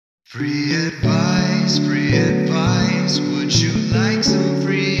Free advice, free advice. Would you like some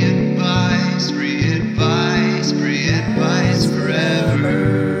free advice? Free advice forever.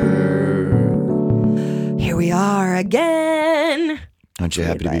 Here we are again. Aren't you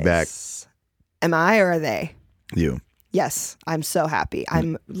happy to be back? Am I or are they? You. Yes, I'm so happy.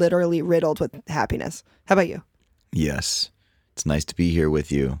 I'm literally riddled with happiness. How about you? Yes. It's nice to be here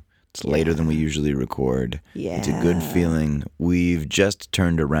with you. It's later than we usually record. Yeah. It's a good feeling. We've just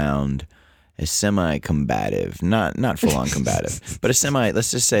turned around a semi-combative, not full-on combative, but a semi,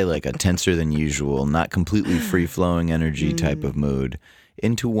 let's just say like a tenser than usual, not completely free-flowing energy type of mood,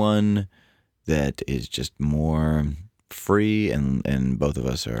 into one that is just more free and both of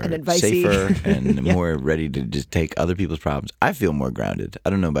us are And advicey. safer and more ready to just take other people's problems. I feel more grounded. I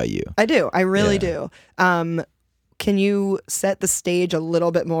don't know about you. I do. I really Yeah. do. Can you set the stage a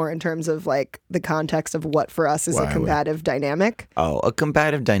little bit more in terms of like the context of what for us is Why a would- combative dynamic? Oh, a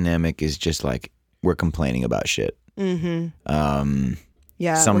combative dynamic is just like we're complaining about shit. Mm-hmm.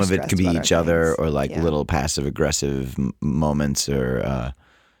 Yeah. Some we're of it stressed could be about our each other things. or like Yeah. little passive aggressive moments or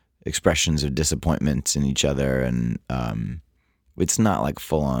expressions of disappointment in each other. And it's not like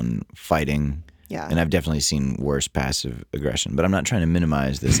full on fighting. Yeah. And I've definitely seen worse passive aggression, but I'm not trying to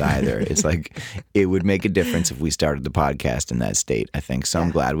minimize this either. It's like it would make a difference if we started the podcast in that state, I think. So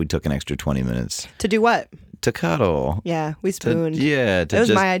I'm glad we took an extra 20 minutes To do what? to cuddle. Yeah, we To, spooned. yeah. To It was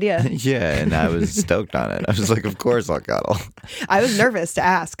just, my idea. Yeah. And I was stoked on it. I was like, of course I'll cuddle. I was nervous to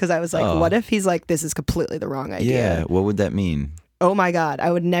ask because I was like, Oh. what if he's like, this is completely the wrong idea? Yeah. What would that mean? Oh my God, I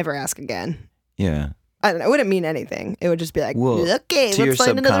would never ask again. Yeah. I don't know. It wouldn't mean anything. It would just be like, Well, okay, to your let's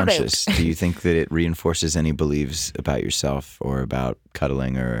find another route. subconscious, do you think that it reinforces any beliefs about yourself or about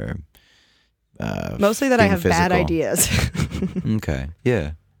cuddling or Mostly that I being have bad physical? ideas. Okay.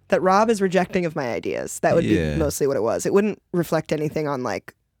 Yeah. That Rob is rejecting of my ideas. That would Yeah. be mostly what it was. It wouldn't reflect anything on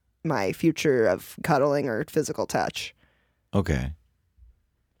like my future of cuddling or physical touch. Okay.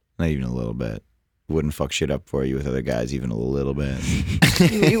 Not even a little bit. Wouldn't fuck shit up for you with other guys even a little bit.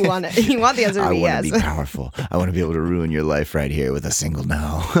 You want it. You want the answer to I be want to yes. be powerful. I want to be able to ruin your life right here with a single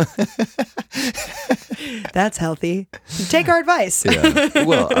no. That's healthy. Take our advice. Yeah.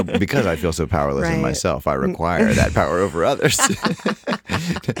 Well, because I feel so powerless in Right. myself, I require that power over others.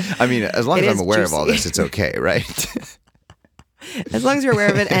 I mean, as long It as is I'm aware of all juicy. this, it's okay, right? As long as you're aware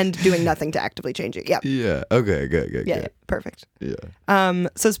of it and doing nothing to actively change it. Yeah. Yeah. Okay. Good. Yeah. Perfect. Yeah.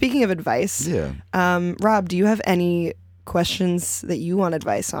 So speaking of advice, Yeah. Rob, do you have any questions that you want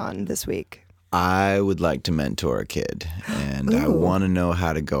advice on this week? I would like to mentor a kid, and I Ooh. want to know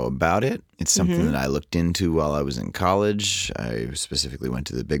how to go about it. It's something Mm-hmm. that I looked into while I was in college. I specifically went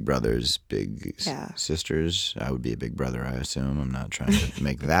to the Big Brothers, Big Yeah. Sisters. I would be a big brother, I assume. I'm not trying to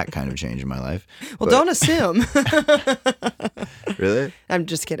make that kind of change in my life. Well, But- don't assume. Really? I'm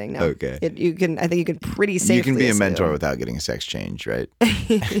just kidding. No. Okay. You can. I think you can pretty safely. You can be a assume. mentor without getting a sex change, right?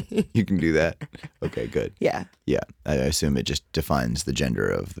 You can do that? Okay, good. Yeah. Yeah, I assume it just defines the gender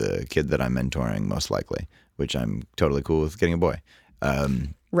of the kid that I'm mentoring, most likely, which I'm totally cool with getting a boy.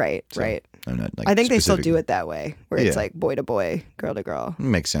 Right. So right. I'm not like I think they still specific- do it that way, where it's Yeah. like boy to boy, girl to girl.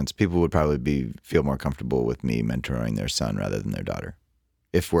 Makes sense. People would probably feel more comfortable with me mentoring their son rather than their daughter,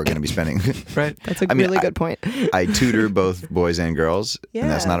 if we're going to be spending right. That's a I mean, really good point. I tutor both boys and girls, and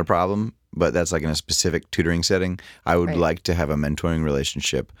that's Yeah. not a problem. But that's like in a specific tutoring setting. I would Right. like to have a mentoring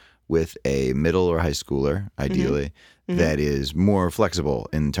relationship with a middle or high schooler, ideally, Mm-hmm. that is more flexible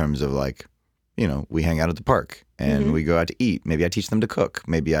in terms of like, you know, we hang out at the park and Mm-hmm. we go out to eat. Maybe I teach them to cook.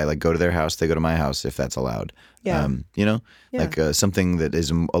 Maybe I like go to their house, they go to my house if that's allowed. Yeah. You know, Yeah. like something that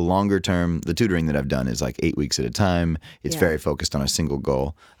is a longer term. The tutoring that I've done is like 8 weeks at a time. It's Yeah. very focused on a single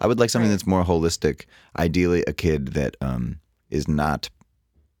goal. I would like something Right. that's more holistic. Ideally, a kid that is not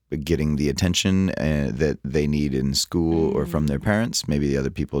getting the attention that they need in school or from their parents. Maybe the other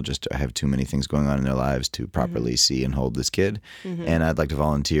people just have too many things going on in their lives to properly see and hold this kid. And I'd like to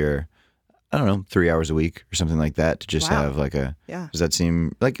volunteer, I don't know, 3 hours a week or something like that to just Wow. have like a, Yeah. does that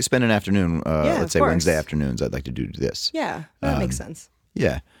seem like spend an afternoon, Yeah, let's of say course. Wednesday afternoons, I'd like to do this. Yeah. That makes sense.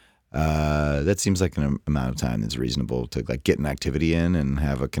 Yeah. That seems like an amount of time that's reasonable to like get an activity in and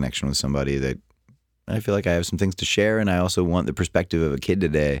have a connection with somebody that I feel like I have some things to share. And I also want the perspective of a kid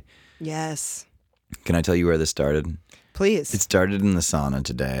today. Yes. Can I tell you where this started? Please. It started in the sauna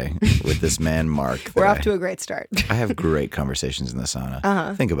today with this man, Mark. We're that off to a great start. I have great conversations in the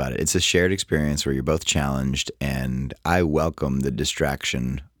sauna. Think about it. It's a shared experience where you're both challenged, and I welcome the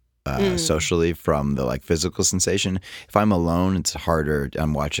distraction socially from the like physical sensation. If I'm alone, it's harder.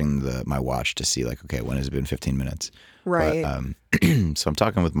 I'm watching my watch to see like, okay, when has it been 15 minutes? Right. But, so I'm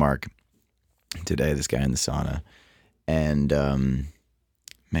talking with Mark today, this guy in the sauna, and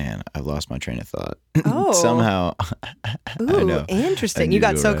Man, I've lost my train of thought. Oh. Somehow. I Ooh, know. interesting. I You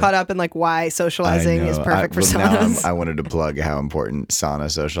got knew so it. caught up in like why socializing is perfect for now saunas. I wanted to plug how important sauna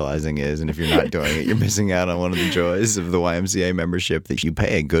socializing is, and if you're not doing it, you're missing out on one of the joys of the YMCA membership that you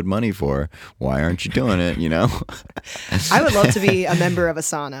pay good money for. Why aren't you doing it? You know. I would love to be a member of a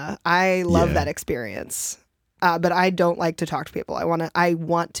sauna. I love Yeah. that experience, but I don't like to talk to people. I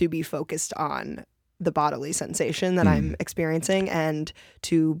want to be focused on the bodily sensation that I'm experiencing, and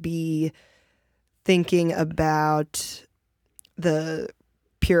to be thinking about the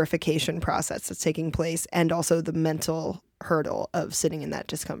purification process that's taking place, and also the mental hurdle of sitting in that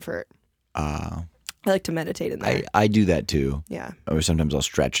discomfort. I like to meditate in there. I do that too. Yeah. Or sometimes I'll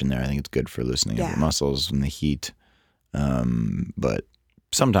stretch in there. I think it's good for loosening up Yeah. the muscles from the heat. But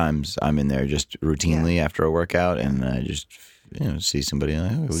sometimes I'm in there just routinely after a workout, and I just see somebody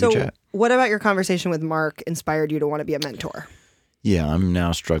and we can chat. What about your conversation with Mark inspired you to want to be a mentor? Yeah, I'm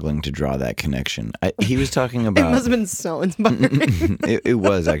now struggling to draw that connection. He was talking It about. must have been so inspiring. It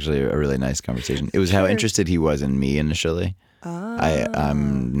was actually a really nice conversation. It was how interested he was in me initially.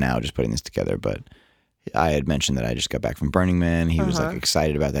 I'm now just putting this together, but I had mentioned that I just got back from Burning Man. He was like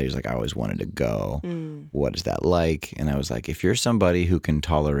excited about that. He was like, I always wanted to go. What is that like? And I was like, if you're somebody who can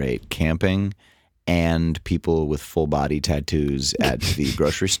tolerate camping and people with full body tattoos at the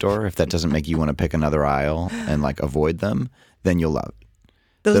grocery store, if that doesn't make you want to pick another aisle and like avoid them, then you'll love it.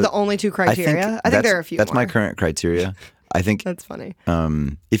 Those are the only two criteria? I think there are a few That's more. my current criteria. I think That's funny.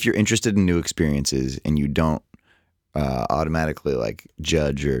 if you're interested in new experiences and you don't automatically like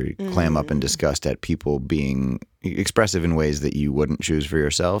judge or clam up in disgust at people being expressive in ways that you wouldn't choose for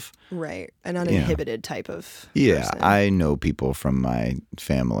yourself. Right. An uninhibited type of Yeah, person. I know people from my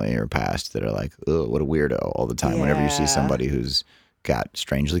family or past that are like, "Ugh, what a weirdo," all the time. Whenever you see Yeah. somebody who's got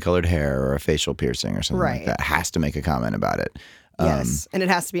strangely colored hair or a facial piercing or something like Right. that, has to make a comment about it. Yes. And it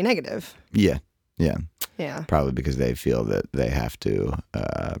has to be negative. Yeah. Yeah. Probably because they feel that they have to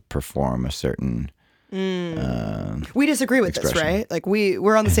perform a certain We disagree with this, expression. right? Like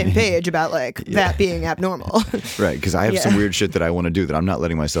we're on the same page about like that being abnormal. right, because I have some weird shit that I want to do that I'm not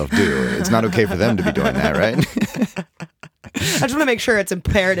letting myself do. It's not okay for them to be doing that, right? I just want to make sure it's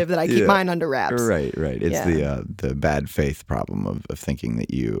imperative that I keep mine under wraps. Right. It's Yeah. the bad faith problem of thinking that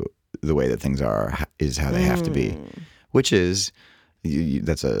the way that things are is how they have to be, which is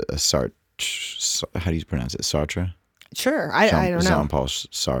that's a Sartre. How do you pronounce it? Sartre. Sure. I don't know. Jean-Paul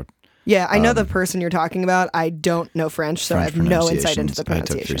Sartre. Yeah, I know the person you're talking about. I don't know French, so I have no insight into the I took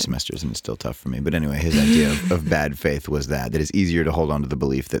 3 pronunciation. semesters and it's still tough for me. But anyway, his idea of bad faith was that it's easier to hold on to the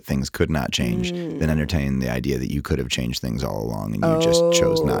belief that things could not change than entertain the idea that you could have changed things all along and you just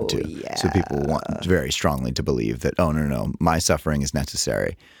chose not to. yeah. So people want very strongly to believe that, oh, no, my suffering is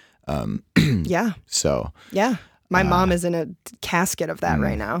necessary. Yeah. So Yeah. My mom is in a casket of that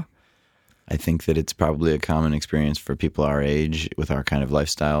right now. I think that it's probably a common experience for people our age with our kind of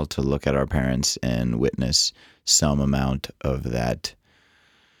lifestyle to look at our parents and witness some amount of that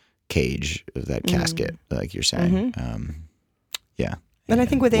cage, of that casket, like you're saying. Yeah. And I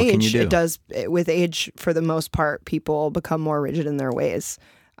think with What can you age, do? it does. With age, for the most part, people become more rigid in their ways.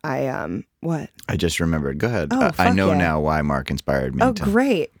 What? I just remembered. Go ahead. Oh, I fuck know yeah. now why Mark inspired me. Oh, to,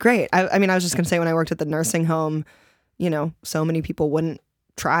 great. I mean, I was just going to say, when I worked at the nursing home, so many people wouldn't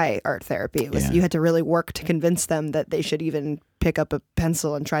try art therapy. It was, Yeah. you had to really work to convince them that they should even pick up a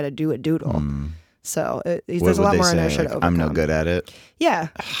pencil and try to do a doodle. So What there's a would lot they more say? inertia to Like, overcome. I'm no good at it. Yeah.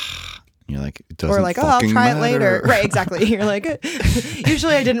 You're like, it doesn't Or like, oh, I'll fucking try it matter. later. Right, exactly. You're like,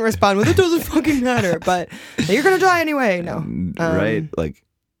 usually I didn't respond with, it doesn't fucking matter, but you're going to die anyway. No. Right? Like,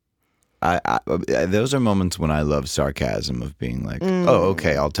 I those are moments when I love sarcasm of being like, oh,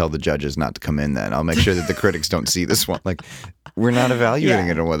 okay, I'll tell the judges not to come in then. I'll make sure that the critics don't see this one. Like, we're not evaluating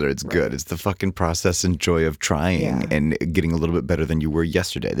Yeah. it on whether it's good. It's the fucking process and joy of trying Yeah. and getting a little bit better than you were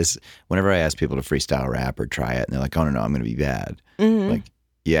yesterday. Whenever I ask people to freestyle rap or try it, and they're like, oh, no, I'm going to be bad. Like,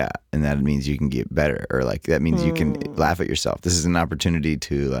 yeah, and that means you can get better, or like that means you can laugh at yourself. This is an opportunity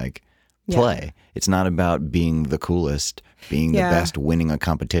to like play. It's not about being the coolest, being the Yeah. best, winning a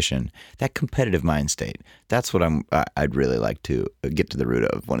competition. That competitive mind state. That's what I'd really like to get to the root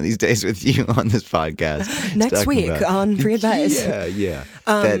of one of these days with you on this podcast. Next Talking week about- on Free Advice. Yeah.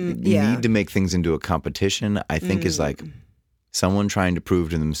 That yeah. need to make things into a competition, I think, is like someone trying to prove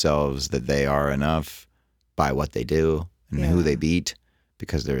to themselves that they are enough by what they do and who they beat,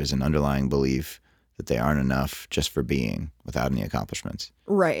 because there is an underlying belief that they aren't enough just for being without any accomplishments.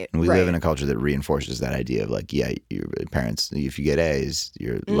 Right. And we right. live in a culture that reinforces that idea of like, yeah, your parents, if you get A's,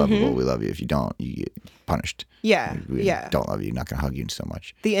 you're lovable, we love you. If you don't, you get punished. Yeah. We yeah. don't love you, not going to hug you so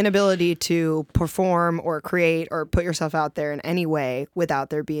much. The inability to perform or create or put yourself out there in any way without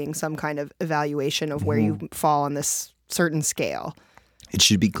there being some kind of evaluation of where you fall on this certain scale. It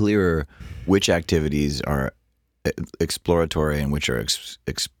should be clearer which activities are exploratory and which are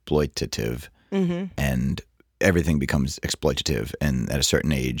exploitative. And everything becomes exploitative. And at a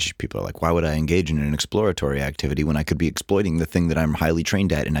certain age, people are like, why would I engage in an exploratory activity when I could be exploiting the thing that I'm highly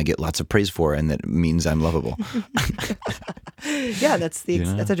trained at and I get lots of praise for and that means I'm lovable? Yeah, that's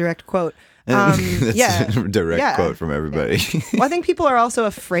a direct quote. That's yeah. a direct quote from everybody. Well, I think people are also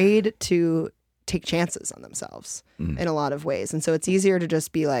afraid to take chances on themselves in a lot of ways. And so it's easier to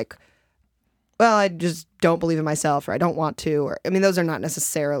just be like, well, I just don't believe in myself, or I don't want to, or I mean, those are not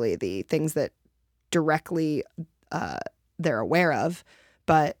necessarily the things that directly they're aware of,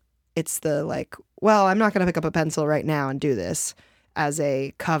 but it's the like, well, I'm not going to pick up a pencil right now and do this as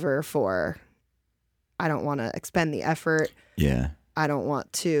a cover for, I don't want to expend the effort. Yeah. I don't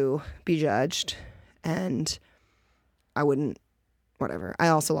want to be judged, and I wouldn't, whatever. I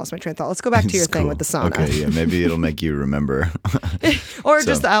also lost my train of thought. Let's go back to your thing with the sauna. Okay, yeah, maybe it'll make you remember. Or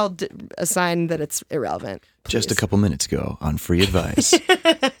just I'll assign that it's irrelevant. Just a couple minutes ago on Free Advice.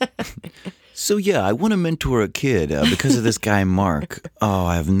 So yeah, I want to mentor a kid because of this guy, Mark. Oh,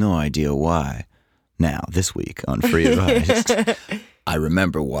 I have no idea why. Now, this week on Free Advice, I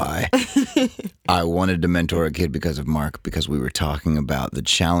remember why. I wanted to mentor a kid because of Mark, because we were talking about the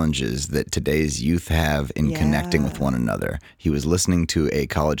challenges that today's youth have in connecting with one another. He was listening to a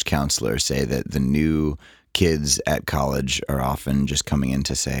college counselor say that the new kids at college are often just coming in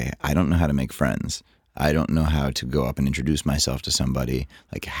to say, I don't know how to make friends. I don't know how to go up and introduce myself to somebody.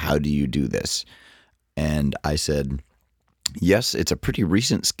 Like, how do you do this? And I said, yes, it's a pretty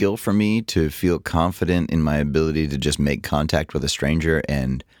recent skill for me to feel confident in my ability to just make contact with a stranger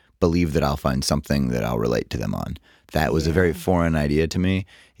and believe that I'll find something that I'll relate to them on. That was a very foreign idea to me.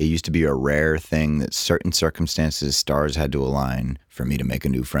 It used to be a rare thing that certain circumstances, stars had to align for me to make a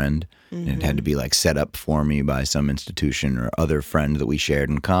new friend. And it had to be like set up for me by some institution or other friend that we shared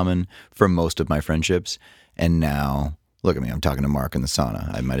in common for most of my friendships. And now, look at me, I'm talking to Mark in the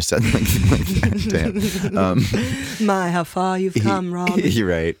sauna. I might have said something like that to him. My, how far you've come, Rob. You're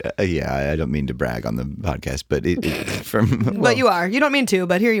right. Yeah, I don't mean to brag on the podcast, but but you are. You don't mean to,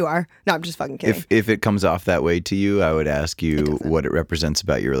 but here you are. No, I'm just fucking kidding. If it comes off that way to you, I would ask you what it represents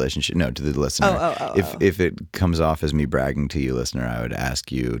about your relationship. No, to the listener. If it comes off as me bragging to you, listener, I would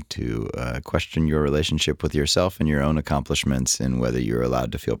ask you to question your relationship with yourself and your own accomplishments, and whether you're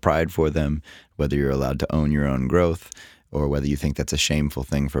allowed to feel pride for them, whether you're allowed to own your own growth, or whether you think that's a shameful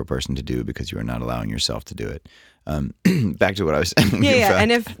thing for a person to do because you are not allowing yourself to do it. Back to what I was saying. Yeah.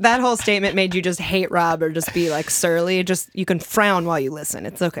 And if that whole statement made you just hate Rob or just be like surly, just you can frown while you listen.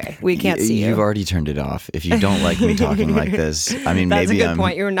 It's okay. We can't see you. You've already turned it off. If you don't like me talking like this, I mean, that's maybe a good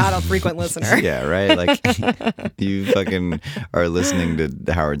point. You're not a frequent listener. Yeah, right. Like you fucking are listening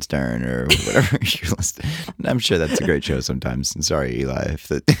to Howard Stern or whatever you're listening. I'm sure that's a great show sometimes. And sorry, Eli,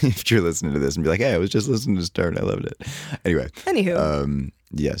 if you're listening to this and be like, hey, I was just listening to Stern. I loved it. Anyway. Anywho.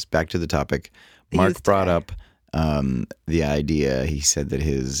 Yes, back to the topic. Mark brought up the idea. He said that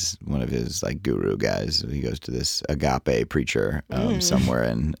one of his like guru guys, he goes to this agape preacher somewhere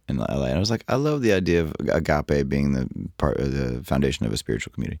in LA, and I was like, I love the idea of agape being the part of the foundation of a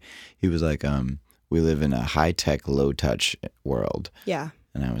spiritual community. He was like, we live in a high tech, low touch world. Yeah.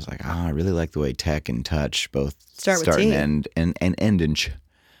 And I was like, I really like the way tech and touch both start and end in ch.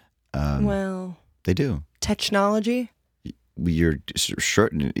 Well, they do. Technology. You're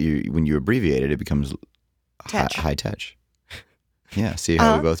short. When you abbreviate it, it becomes high touch. Yeah. See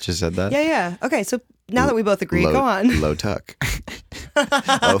how we both just said that? Yeah. Okay. So now that we both agree, go on. Low tuck.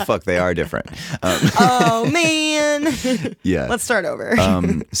 Oh fuck, they are different. Oh man. Yeah. Let's start over.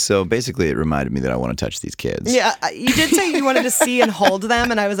 So basically, it reminded me that I want to touch these kids. Yeah, you did say you wanted to see and hold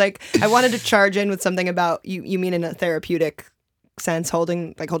them, and I was like, I wanted to charge in with something about you. You mean in a therapeutic sense,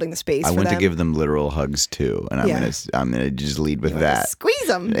 holding the space. I for want them. to give them literal hugs too, and I'm gonna just lead with that. Squeeze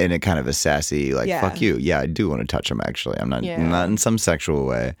them in a kind of a sassy, like fuck you. Yeah, I do want to touch them. Actually, I'm not in some sexual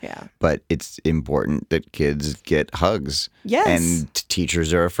way. Yeah, but it's important that kids get hugs. Yes, and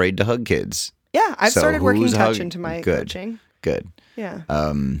teachers are afraid to hug kids. Yeah, I've started working touch into my coaching. Good. Yeah.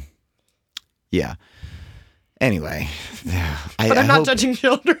 Yeah. Anyway, but I'm not judging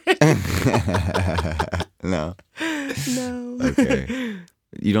children. No. No. Okay.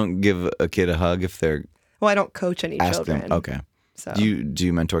 You don't give a kid a hug if they're. Well, I don't coach any children. Okay. So Do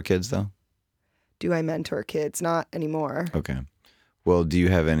you mentor kids though? do I mentor kids? Not anymore. Okay. Well, do you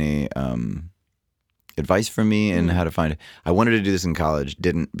have any advice for me in how to find it? I wanted to do this in college,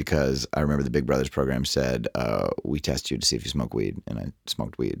 didn't, because I remember the Big Brothers program said, we test you to see if you smoke weed. And I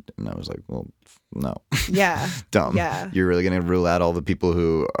smoked weed. And I was like, well, no. Yeah. Dumb. Yeah. You're really going to rule out all the people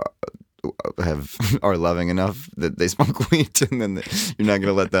who are loving enough that they smoke weed, and then you're not going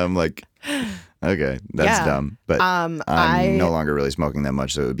to let them, like, okay, that's Yeah. dumb. But I'm no longer really smoking that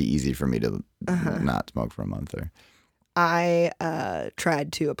much, so it would be easy for me to not smoke for a month. Or I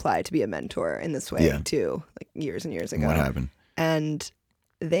tried to apply to be a mentor in this way too, like years and years ago. what happened? And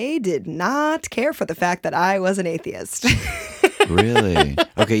they did not care for the fact that I was an atheist. Really?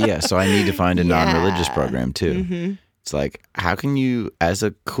 Okay, yeah. So I need to find a Yeah. non-religious program too. Mhm. It's like, how can you, as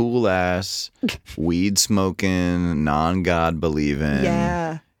a cool ass, weed smoking, non-God believing,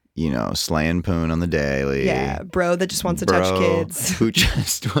 Yeah. slaying poon on the daily, Yeah. Bro that just wants to touch kids. who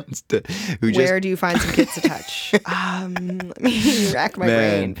just wants to, Where do you find some kids to touch? Let me rack my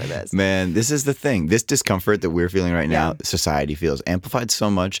brain for this. Man, this is the thing. This discomfort that we're feeling right now, society feels amplified so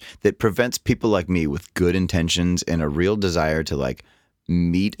much that prevents people like me with good intentions and a real desire to like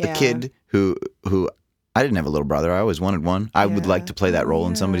meet a kid who I didn't have a little brother. I always wanted one. I would like to play that role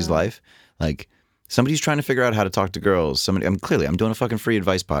in somebody's life. Like somebody's trying to figure out how to talk to girls. I'm doing a fucking free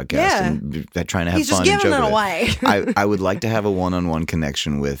advice podcast and trying to have He's fun just and giving joke it with away. I would like to have a one-on-one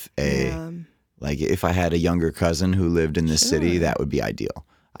connection with like if I had a younger cousin who lived in this city, that would be ideal.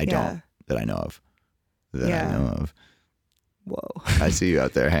 I don't that I know of. I know of. Whoa. I see you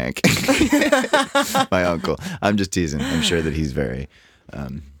out there, Hank. My uncle. I'm just teasing. I'm sure that he's very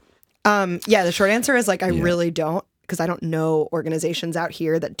The short answer is like I really don't, because I don't know organizations out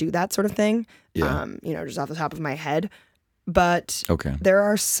here that do that sort of thing. Yeah. Just off the top of my head. But okay. there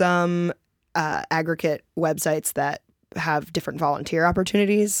are some aggregate websites that have different volunteer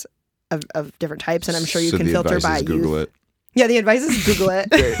opportunities of different types, and I'm sure you can filter by youth. Google it. Yeah, the advice is Google it.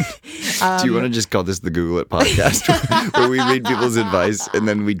 Do you want to just call this the Google It podcast, where we read people's advice and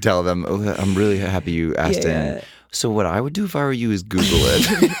then we tell them, "Oh, I'm really happy you asked in." So what I would do if I were you is Google it.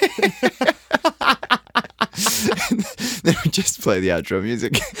 Then we just play the outro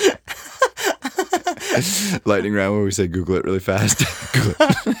music. Lightning round where we say Google it really fast. Google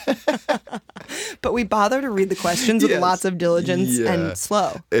it. But we bother to read the questions with lots of diligence and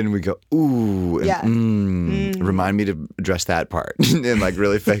slow. And we go, ooh, and, remind me to address that part. And like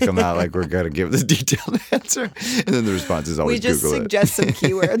really fake them out like we're going to give this detailed answer. And then the response is always Google it. We just suggest some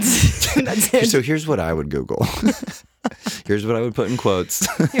keywords. That's it. So here's what I would Google. Here's what I would put in quotes.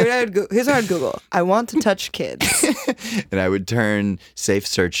 Here's what I'd Google. I want to touch kids. And I would turn safe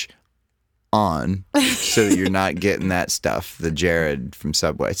search on so that you're not getting that stuff, the Jared from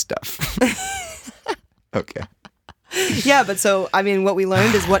Subway stuff. Okay. Yeah, but so, I mean, what we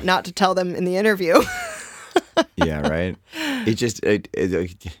learned is what not to tell them in the interview. Yeah, right? It just,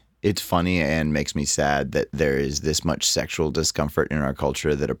 it's funny and makes me sad that there is this much sexual discomfort in our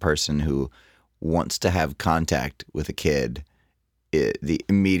culture that a person who wants to have contact with a kid, the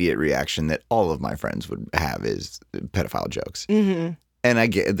immediate reaction that all of my friends would have is pedophile jokes. Mm-hmm. And I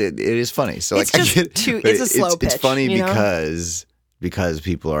get it is funny. So it's like I get it's a slow pitch. It's funny you know? because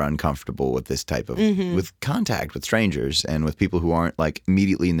people are uncomfortable with this type of with contact with strangers and with people who aren't like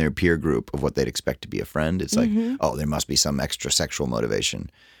immediately in their peer group of what they'd expect to be a friend. It's like, oh, there must be some extra sexual motivation.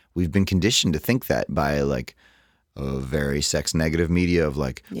 We've been conditioned to think that by like a very sex negative media of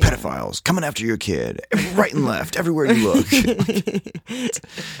like pedophiles coming after your kid right and left everywhere you look. It's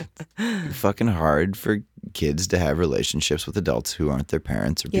fucking hard for kids to have relationships with adults who aren't their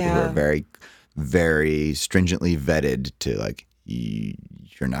parents or people who are very, very stringently vetted to like,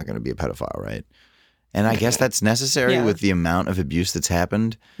 you're not going to be a pedophile, right? And I guess that's necessary with the amount of abuse that's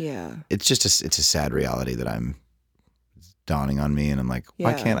happened. Yeah. It's just it's a sad reality that I'm dawning on me, and I'm like,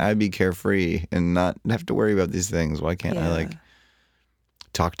 why can't I be carefree and not have to worry about these things? Why can't I like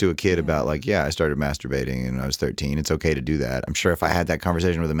talk to a kid about like, I started masturbating when I was 13. It's okay to do that. I'm sure if I had that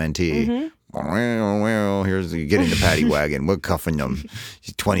conversation with a mentee, well, here's you get in the paddy wagon. We're cuffing them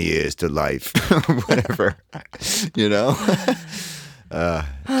 20 years to life, whatever, you know.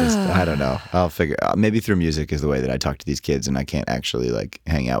 I don't know. I'll figure. Maybe through music is the way that I talk to these kids, and I can't actually like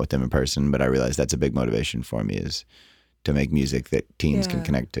hang out with them in person. But I realize that's a big motivation for me is to make music that teens can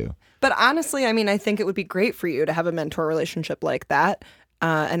connect to. But honestly, I mean, I think it would be great for you to have a mentor relationship like that.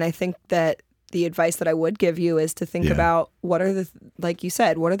 And I think that the advice that I would give you is to think about what are like you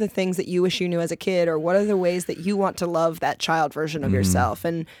said, what are the things that you wish you knew as a kid, or what are the ways that you want to love that child version of yourself?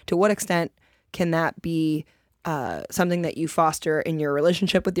 And to what extent can that be something that you foster in your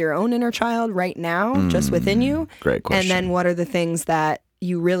relationship with your own inner child right now, just within you? Great question. And then what are the things that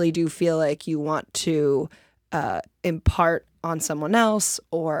you really do feel like you want to impart on someone else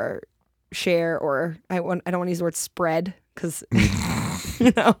or share, or I don't want to use the word spread because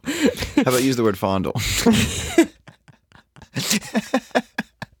you know. How about use the word fondle?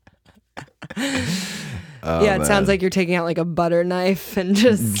 Yeah, it sounds like you're taking out like a butter knife and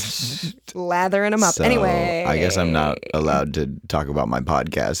just lathering them up. So, Anyway, I guess I'm not allowed to talk about my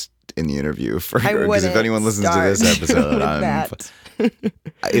podcast in the interview because if wouldn't anyone listens to this start episode, with I'm. that.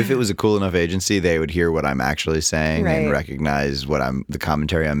 If it was a cool enough agency, they would hear what I'm actually saying Right. and recognize the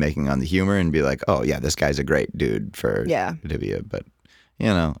commentary I'm making on the humor and be like, oh yeah, this guy's a great dude for Yeah. Divya. But you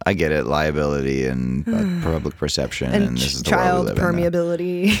know, I get it, liability and public perception, and this is the world child we live in now.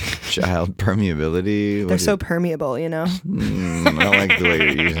 permeability. Child permeability. They're so permeable, you know. I don't like the way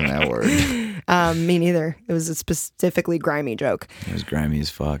you're using that word. Me neither. It was a specifically grimy joke. It was grimy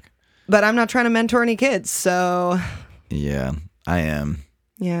as fuck. But I'm not trying to mentor any kids, so Yeah, I am.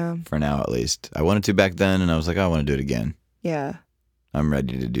 yeah, For now, at least. I wanted to back then, and I was like, I want to do it again. yeah. I'm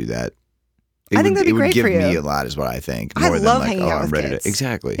ready to do that. I think that'd be great It would for give me you. a lot, is what I think. I More than love like, hanging out I'm with ready kids. to.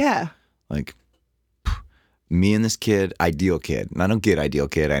 Exactly. Yeah. Like, me and this kid, ideal kid. And I don't get ideal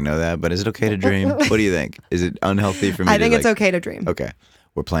kid, I know that, but is it okay to dream? What do you think? Is it unhealthy for me I to think it's like, okay to dream. Okay.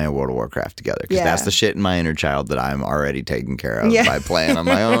 We're playing World of Warcraft together because Yeah. that's the shit in my inner child that I'm already taking care of Yeah. by playing on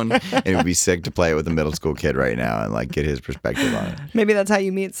my own. And it would be sick to play it with a middle school kid right now and like get his perspective on it. Maybe that's how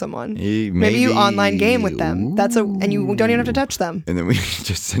you meet someone. Maybe Maybe you online game with them. And you don't even have to touch them. And then we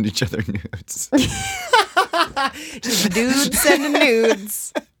just send each other nudes. Just dudes sending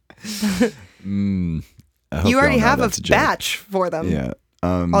nudes. I hope You already y'all know have a that's joke. batch for them. Yeah.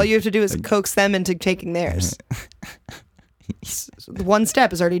 All you have to do is coax them into taking theirs. One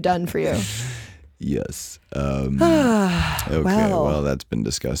step is already done for you. Yes. Okay. Well, that's been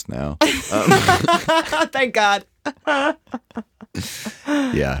discussed now. Thank God.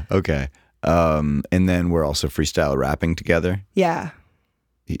 Yeah. Okay. And then we're also freestyle rapping together. Yeah.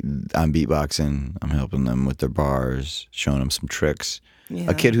 I'm beatboxing. I'm helping them with their bars, showing them some tricks. Yeah.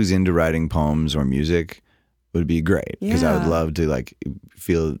 A kid who's into writing poems or music would be great because I would Yeah. love to like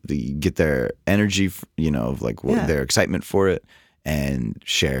get their energy, of like Yeah. their excitement for it, and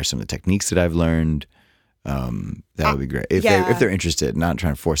share some of the techniques that I've learned. That would be great if they're interested. Not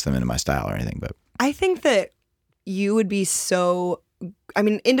trying to force them into my style or anything, but I think that you would be so. I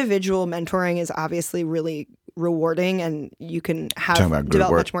mean, individual mentoring is obviously really rewarding, and you can Talking about group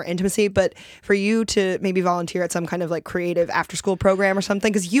develop work. much more intimacy. But for you to maybe volunteer at some kind of like creative after school program or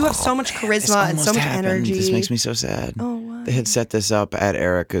something, because you have so much This charisma and so almost much happened. energy. This makes me so sad. Oh, wow. They had set this up at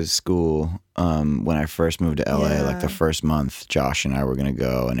Erica's school when I first moved to LA. Yeah. Like the first month, Josh and I were going to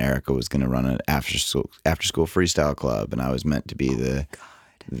go, and Erica was going to run an after school freestyle club, and I was meant to be the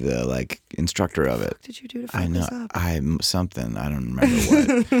like instructor of it. What did you do to fuck I know. this up? I'm something. I don't remember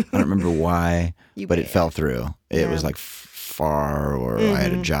what. I don't remember why, but it fell through. It was like far, or I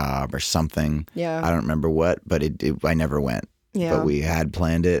had a job or something. Yeah. I don't remember what, but I never went. Yeah. But we had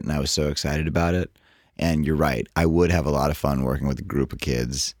planned it, and I was so excited about it. And you're right. I would have a lot of fun working with a group of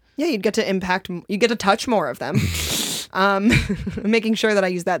kids. Yeah, you'd get to impact. You get to touch more of them. Making sure that I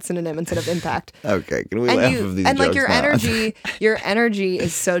use that synonym instead of impact. Okay, can we laugh of these and like jokes your now? your energy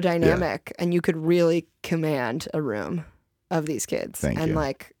is so dynamic, and you could really command a room of these kids Thank and you.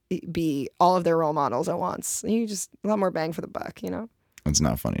 like be all of their role models at once. You just a lot more bang for the buck, you know. It's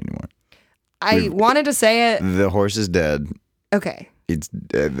not funny anymore. I wanted to say it. The horse is dead. Okay, It's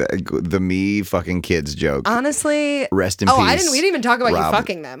the me fucking kids joke. honestly. Rest in Oh, peace. we didn't even talk about Rob. you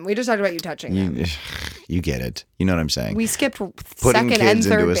fucking them. We just talked about you touching them. You get it. You know what I'm saying. We skipped Putting second and kids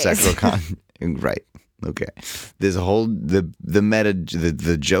third into a base. sexual right. Okay. There's a whole the meta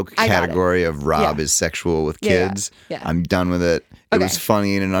the joke I got it. category of Rob Yeah. is sexual with Yeah, kids. yeah. I'm done with it. It Okay. was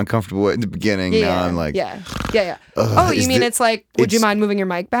funny in an uncomfortable way at the beginning. Yeah, Now I'm like, yeah. Ugh, Oh, you is mean the- it's like, would you it's- mind moving your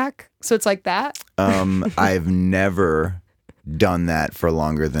mic back? So it's like that? I've never done that for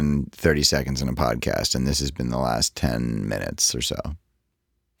longer than 30 seconds in a podcast, and this has been the last 10 minutes or so.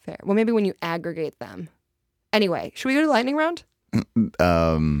 Fair. Well, maybe when you aggregate them. Anyway, should we go to the lightning round?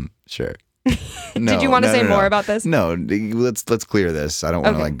 Sure. Did you want to say more about this? No, let's clear this. I don't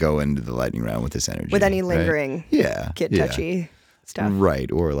want to Okay. like go into the lightning round with this energy. With any right? lingering Yeah, kid yeah. touchy stuff.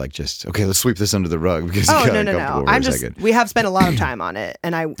 Right, or like just okay, let's sweep this under the rug because Oh, it got no. uncomfortable for I'm a just, second. we have spent a lot of time on it.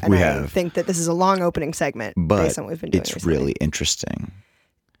 And I have. think that this is a long opening segment But based on what we've been doing it's recently. really interesting.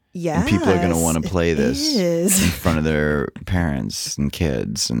 Yes, And people are going to want to play it this in is. front of their parents and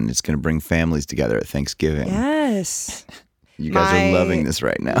kids, and it's going to bring families together at Thanksgiving. Yes. You guys My- are loving this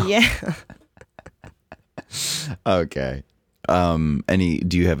right now. Yeah. Okay.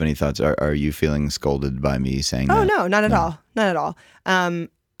 Do you have any thoughts? Are you feeling scolded by me saying that? Oh no, not at all. Not at all.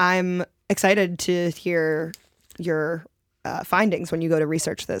 I'm excited to hear your findings when you go to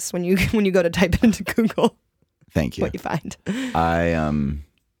research this. When you go to type it into Google. Thank you. What you find.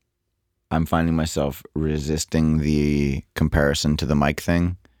 I'm finding myself resisting the comparison to the mic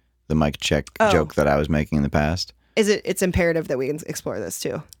thing, the mic check joke that I was making in the past. It's imperative that we can explore this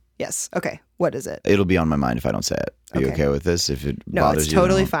too. Yes. Okay. What is it? It'll be on my mind if I don't say it. Are you okay with this? If it bothers you? No, it's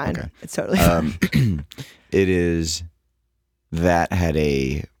totally fine. Okay. It's totally fine. It is that had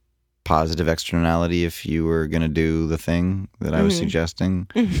a positive externality if you were going to do the thing that I was suggesting.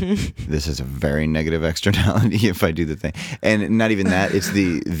 This is a very negative externality if I do the thing. And not even that, it's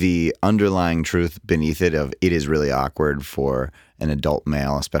the underlying truth beneath it of it is really awkward for an adult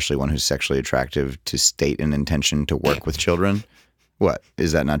male, especially one who's sexually attractive, to state an intention to work with children. What?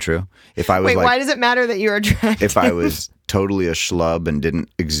 Is that not true? If I was why does it matter that you're attractive? If I was totally a schlub and didn't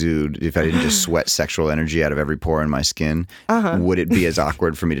exude, if I didn't just sweat sexual energy out of every pore in my skin, would it be as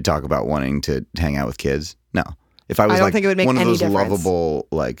awkward for me to talk about wanting to hang out with kids? No. If I was don't think it would make one of any those difference. Lovable,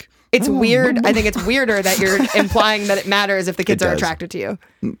 it's weird. I think it's weirder that you're implying that it matters if the kids It are does. attracted to you.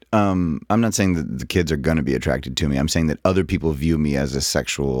 I'm not saying that the kids are going to be attracted to me. I'm saying that other people view me as a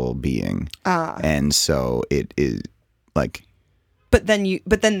sexual being. And so it is like... But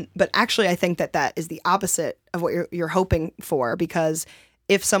actually, I think that is the opposite of what you're hoping for, because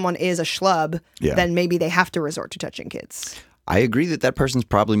if someone is a schlub, then maybe they have to resort to touching kids. I agree that person's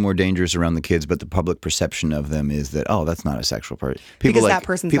probably more dangerous around the kids, but the public perception of them is that, oh, that's not a sexual person. Because that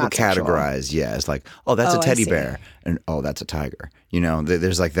person's people not sexual. categorize, it's like, oh, that's a I teddy see. bear, and oh, that's a tiger. You know,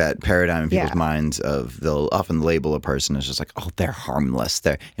 there's like that paradigm in people's minds of they'll often label a person as just like, oh, they're harmless.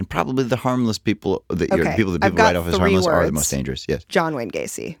 And probably the harmless people, the people that I've people got write off as 3 harmless are the words. most dangerous. Yes. John Wayne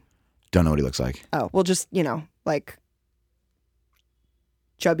Gacy. Don't know what he looks like. Oh, well, just, like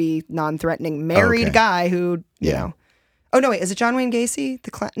chubby, non-threatening, married guy who, you know. Oh, no, wait, is it John Wayne Gacy?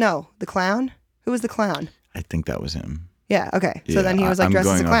 The clown? No, the clown? Who was the clown? I think that was him. Yeah, okay. So Yeah, then he was like I'm dressed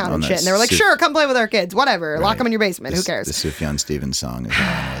as a going clown on and that shit. And they were like, sure, come play with our kids. Whatever. Lock them in your basement. Who cares? The Sufjan Stevens song is how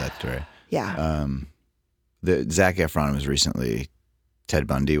I know that story. Yeah. The Zac Efron was recently Ted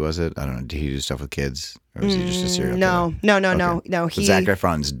Bundy, was it? I don't know. Did he do stuff with kids, or was he just a serial killer? No. But Zac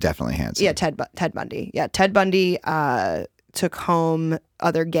Efron's definitely handsome. Yeah, Ted Bundy. Yeah, Ted Bundy took home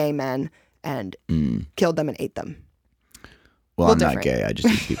other gay men and killed them and ate them. Well, Well, I'm different. not gay. I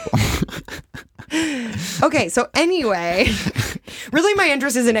just eat people. Okay, so anyway, really my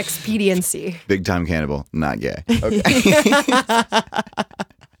interest is in expediency. Big time cannibal, not gay. Okay.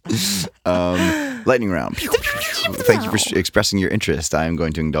 Lightning round. Thank you for expressing your interest. I am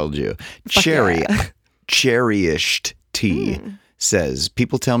going to indulge you. Cherished T says,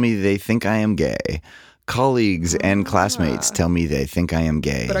 people tell me they think I am gay. Colleagues and classmates tell me they think I am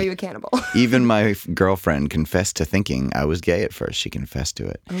gay. But are you a cannibal? Even my girlfriend confessed to thinking I was gay at first. She confessed to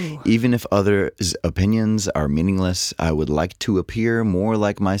it. Ooh. Even if others' opinions are meaningless, I would like to appear more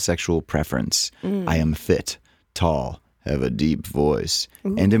like my sexual preference. I am fit, tall, have a deep voice,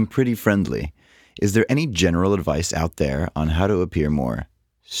 and am pretty friendly. Is there any general advice out there on how to appear more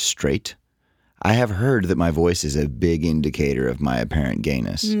straight? I have heard that my voice is a big indicator of my apparent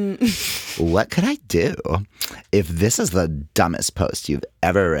gayness. What could I do? If this is the dumbest post you've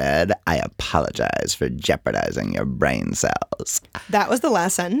ever read, I apologize for jeopardizing your brain cells. That was the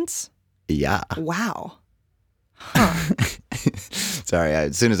last sentence? Yeah. Wow. Sorry,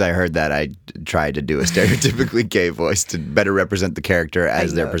 as soon as I heard that, I tried to do a stereotypically gay voice to better represent the character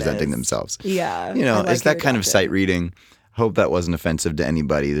as they're presenting themselves. Yeah. You know, I like it's that your kind of adopted. sight reading. Hope that wasn't offensive to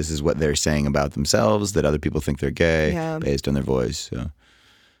anybody. This is what they're saying about themselves, that other people think they're gay based on their voice. So,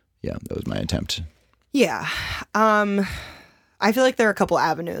 yeah, that was my attempt. Yeah. I feel like there are a couple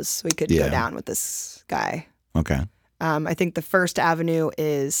avenues we could go down with this guy. Okay. I think the first avenue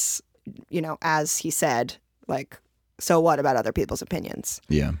is, as he said, like, so what about other people's opinions?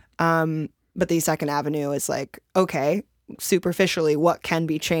 Yeah. But the second avenue is like, okay, superficially, what can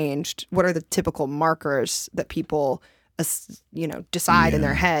be changed? What are the typical markers that people, decide in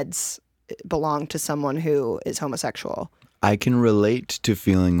their heads belong to someone who is homosexual? I can relate to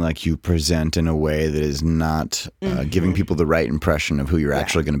feeling like you present in a way that is not giving people the right impression of who you're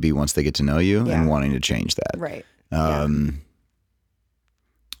actually going to be once they get to know you and wanting to change that. Right.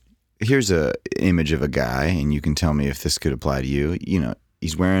 Here's a image of a guy, and you can tell me if this could apply to you.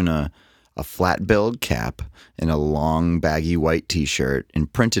 He's wearing a flat-billed cap and a long, baggy white T-shirt,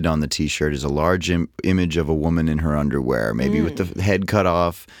 and printed on the T-shirt is a large image of a woman in her underwear, maybe with the head cut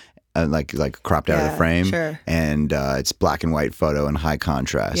off, like cropped out of the frame, sure. and it's black and white photo in high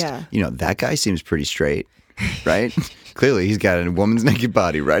contrast. Yeah. That guy seems pretty straight. right? Clearly, he's got a woman's naked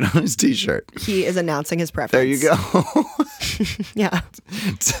body right on his T-shirt. He is announcing his preference. There you go. Yeah.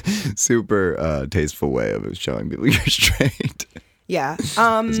 Super tasteful way of showing people you're straight. Yeah. It's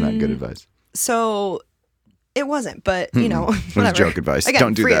not good advice. So it wasn't, but you know, It was whatever. joke advice. Again,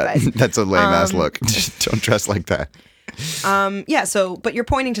 Don't do free that. advice. That's a lame ass look. Just don't dress like that. Yeah. So, but you're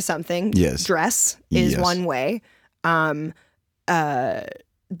pointing to something. Yes. Dress is Yes. one way. And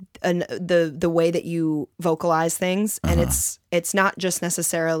the way that you vocalize things, and it's not just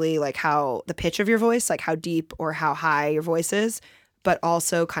necessarily like how the pitch of your voice, like how deep or how high your voice is, but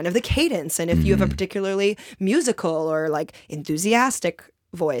also kind of the cadence. And if you have a particularly musical or like enthusiastic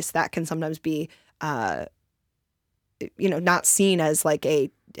voice, that can sometimes be, not seen as like a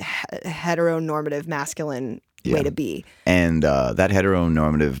heteronormative masculine way to be. And that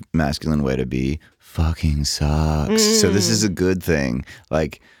heteronormative masculine way to be fucking sucks. So this is a good thing.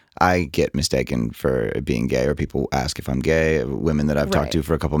 Like, I get mistaken for being gay, or people ask if I'm gay. Women that I've talked to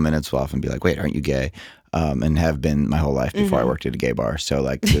for a couple minutes will often be like, wait, aren't you gay? And have been my whole life before I worked at a gay bar. So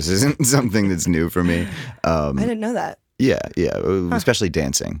like, this isn't something that's new for me. I didn't know that. Yeah. Especially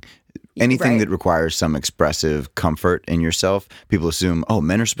dancing. Anything Right. that requires some expressive comfort in yourself, people assume, oh,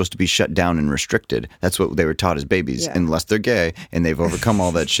 men are supposed to be shut down and restricted. That's what they were taught as babies, Yeah. unless they're gay and they've overcome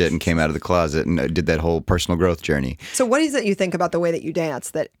all that shit and came out of the closet and did that whole personal growth journey. So what is it you think about the way that you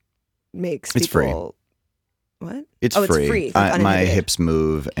dance that makes It's free. people... What? It's Oh, free. it's free. It's My uninhibited. hips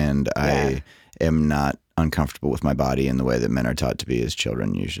move, and I am not uncomfortable with my body in the way that men are taught to be as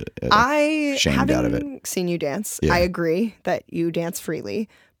children usually. I, shamed out of it. having seen you dance, Yeah. I agree that you dance freely,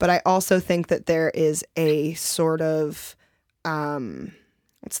 but I also think that there is a sort of,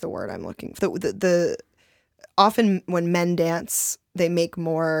 what's the word I'm looking for? The often when men dance, they make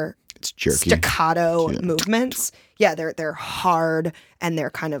more It's jerky. staccato Yeah. movements. Yeah, they're hard and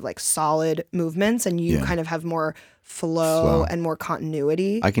they're kind of like solid movements, and you Yeah. kind of have more flow Flow. and more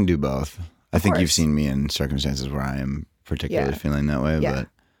continuity. I can do both. I think you've course. seen me in circumstances where I am particularly Yeah. feeling that way, Yeah.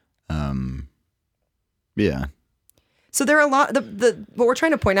 but yeah. So there are a lot. What we're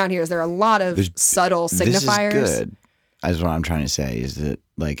trying to point out here is there are a lot of subtle signifiers. This is good. That's what I'm trying to say, is that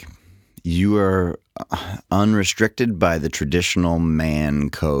like you are unrestricted by the traditional man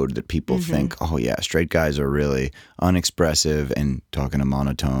code that people think, oh yeah, straight guys are really unexpressive and talk in a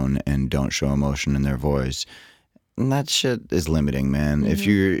monotone and don't show emotion in their voice. And that shit is limiting, man. If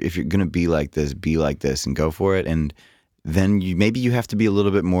you're gonna be like this and go for it. And then maybe you have to be a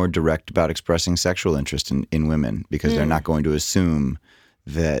little bit more direct about expressing sexual interest in women, because they're not going to assume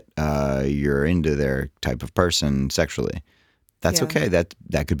that you're into their type of person sexually. That's Yeah. okay.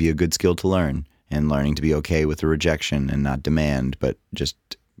 That could be a good skill to learn, and learning to be okay with the rejection and not demand, but just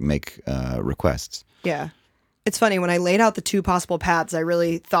make requests. Yeah. It's funny, when I laid out the two possible paths, I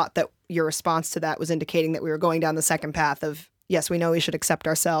really thought that your response to that was indicating that we were going down the second path of, yes, we know we should accept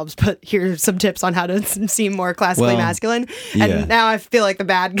ourselves, but here's some tips on how to seem more classically Well, masculine. yeah. And now I feel like the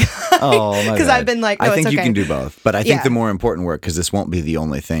bad guy. Oh, my Because bad. I've been like, no, I think it's you okay. can do both, but I think Yeah. the more important work, because this won't be the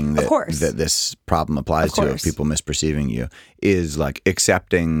only thing that, course. that this problem applies Of to, of course. people misperceiving you, is like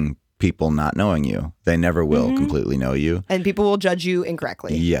accepting people not knowing you. They never will completely know you. And people will judge you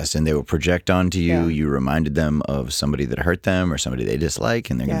incorrectly. Yes, and they will project onto you. Yeah. You reminded them of somebody that hurt them or somebody they dislike,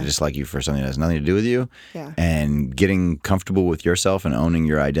 and they're going Yeah. to dislike you for something that has nothing to do with you. Yeah. And getting comfortable with yourself and owning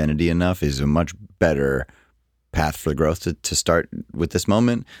your identity enough is a much better path for growth to start with this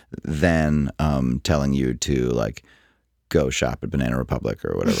moment than telling you to like go shop at Banana Republic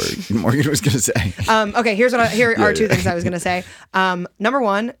or whatever Morgan was going to say. Okay, here are two yeah. things I was going to say. Number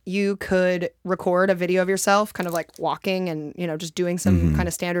one, you could record a video of yourself kind of like walking and, just doing some Mm-hmm. kind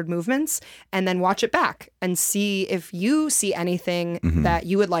of standard movements, and then watch it back and see if you see anything that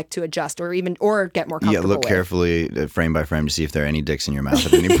you would like to adjust or get more comfortable Yeah, look with. carefully frame by frame to see if there are any dicks in your mouth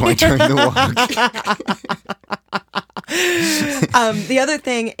at any point during the walk. The other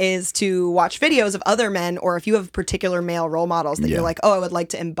thing is to watch videos of other men, or if you have particular male role models that Yeah. you're like, oh, I would like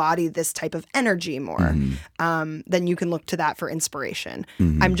to embody this type of energy more, then you can look to that for inspiration.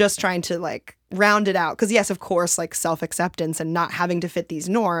 I'm just trying to like round it out, because yes, of course, like self-acceptance and not having to fit these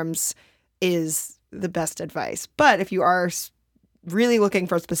norms is the best advice. But if you are really looking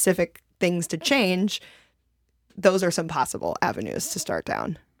for specific things to change, those are some possible avenues to start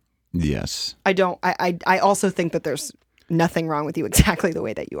down. Yes. I also think that there's nothing wrong with you exactly the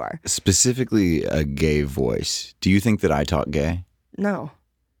way that you are. Specifically a gay voice. Do you think that I talk gay? No.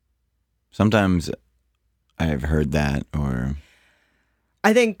 Sometimes I've heard that, or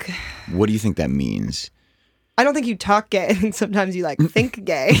I think, what do you think that means? I don't think you talk gay. I think sometimes you like think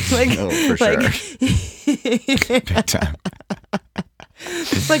gay. Like, Oh, for like, Big time.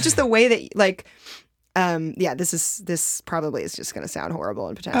 like just the way that like Yeah, this probably is just going to sound horrible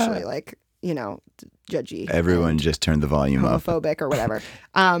and potentially like, judgy. Everyone and just turned the volume up. homophobic or whatever.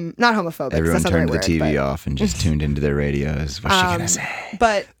 Not homophobic. Everyone that's not turned the right the word, TV but, off and just tuned into their radios. What's she gonna say?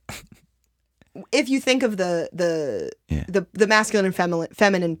 But if you think of the masculine and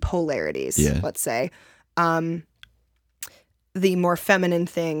feminine polarities, let's say, the more feminine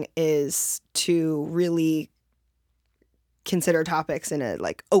thing is to really consider topics in a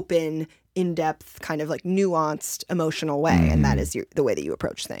like open, in-depth, kind of like nuanced, emotional way, and that is the way that you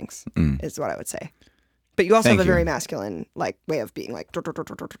approach things. Is what I would say. But you also have a very masculine like way of being like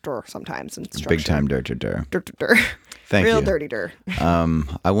sometimes and Big time dur. Thank Real you. dirty dur.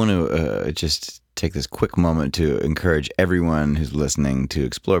 I want to just take this quick moment to encourage everyone who's listening to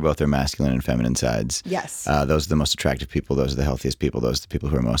explore both their masculine and feminine sides. Yes. Those are the most attractive people. Those are the healthiest people. Those are the people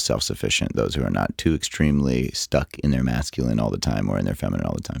who are most self-sufficient. Those who are not too extremely stuck in their masculine all the time or in their feminine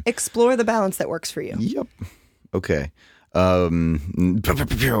all the time. Explore the balance that works for you. Yep. Okay. Lightning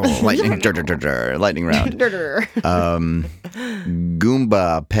lightning round.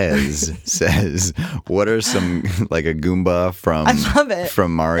 Goomba Pez says, what are some, like a Goomba from I love it.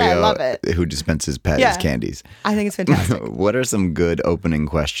 from Mario I love it. who dispenses Pez candies? I think it's fantastic. What are some good opening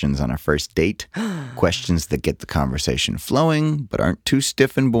questions on a first date? Questions that get the conversation flowing but aren't too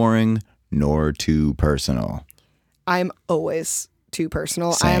stiff and boring nor too personal. I'm always too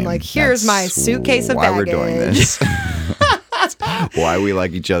personal. Same. I am like, here's my That's suitcase of why baggage. we're doing this. Why we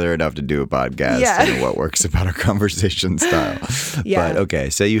like each other enough to do a podcast and what works about our conversation style. Yeah. But okay,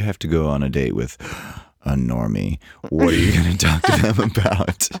 say you have to go on a date with a normie. What are you going to talk to them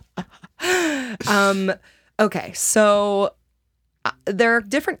about? Okay, so there are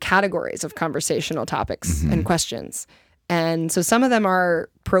different categories of conversational topics and questions. And so some of them are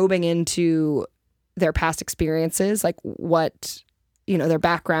probing into their past experiences, like what, their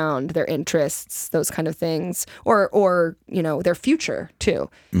background, their interests, those kind of things, or their future too.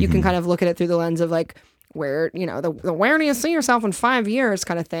 You can kind of look at it through the lens of like where, the where do you see yourself in 5 years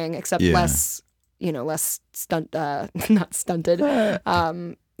kind of thing, except less not stunted,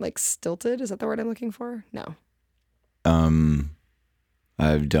 like stilted. Is that the word I'm looking for? No.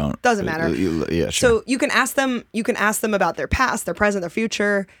 I don't. Doesn't matter. Yeah, sure. So you can ask them about their past, their present, their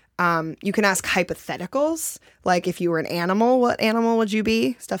future. You can ask hypotheticals, like if you were an animal, what animal would you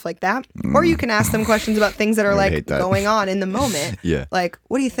be? Stuff like that. Or you can ask them questions about things that are like going on in the moment. Yeah. Like,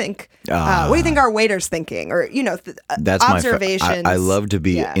 what do you think? What do you think our waiter's thinking? Or, that's observations. I love to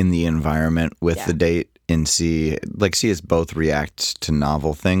be in the environment with the date and see us both react to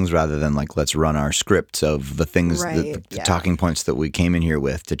novel things rather than like, let's run our scripts of the things, the talking points that we came in here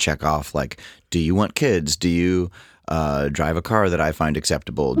with to check off. Like, do you want kids? Do you drive a car that I find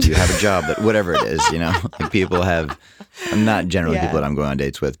acceptable? Do you have a job that, whatever it is, like people have, I'm not generally people that I'm going on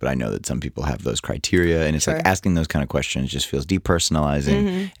dates with, but I know that some people have those criteria, and it's like asking those kind of questions just feels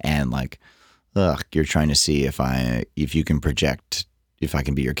depersonalizing and like, you're trying to see if you can project, if I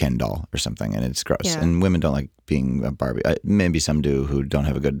can be your Ken doll or something, and it's gross. Yeah. And women don't like being a Barbie. Maybe some do who don't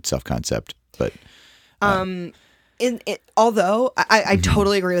have a good self-concept, but although I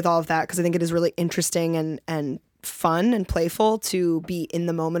totally agree with all of that, because I think it is really interesting and fun and playful to be in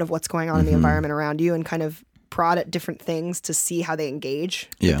the moment of what's going on in the environment around you and kind of prod at different things to see how they engage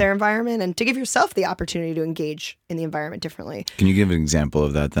with their environment and to give yourself the opportunity to engage in the environment differently. Can you give an example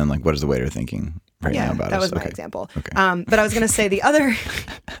of that then? Like, what is the waiter thinking right now about us? That was my example. Okay. But I was going to say the other,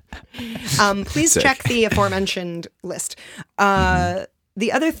 please check the aforementioned list. The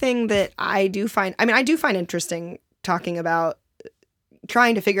other thing that I do find interesting talking about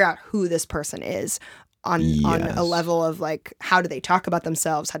trying to figure out who this person is on a level of like, how do they talk about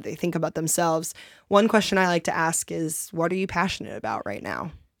themselves? How do they think about themselves? One question I like to ask is, what are you passionate about right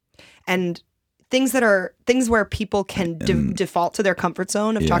now? And things where people can default to their comfort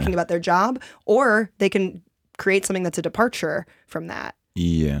zone of talking about their job, or they can create something that's a departure from that.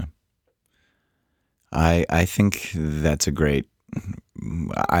 Yeah. I think that's a great,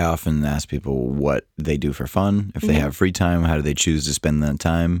 I often ask people what they do for fun. If they have free time, how do they choose to spend that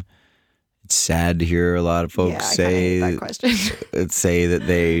time? It's sad to hear a lot of folks say that question. say that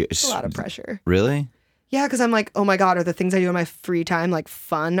they... It's a lot of pressure. Really? Yeah, because I'm like, oh my God, are the things I do in my free time like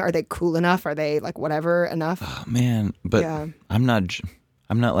fun? Are they cool enough? Are they like whatever enough? Oh, man, but I'm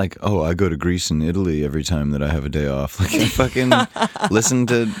not like, oh, I go to Greece and Italy every time that I have a day off. Like, I fucking listen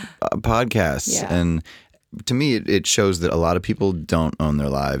to podcasts. Yeah. And to me, it shows that a lot of people don't own their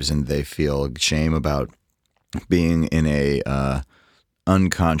lives and they feel shame about being in a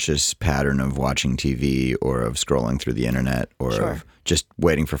unconscious pattern of watching TV or of scrolling through the internet or Sure. of just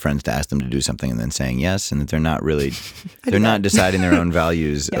waiting for friends to ask them to do something and then saying yes, and that they're not really, they're not deciding their own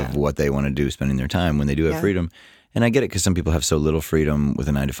values of what they want to do, spending their time when they do have freedom. And I get it because some people have so little freedom with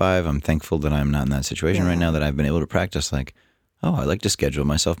a 9 to 5. I'm thankful that I'm not in that situation right now, that I've been able to practice like, oh, I like to schedule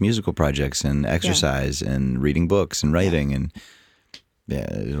myself musical projects and exercise and reading books and writing and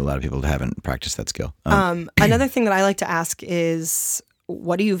there's a lot of people that haven't practiced that skill. Another thing that I like to ask is,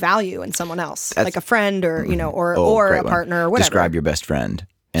 what do you value in someone else? Like a friend or, you know, or great a one. partner or whatever. Describe your best friend.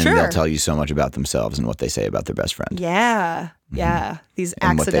 And they'll tell you so much about themselves and what they say about their best friend. Yeah. Yeah. These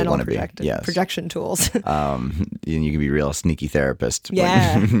And what they accidental wanna be. Yes. projection tools. And you can be a real sneaky therapist.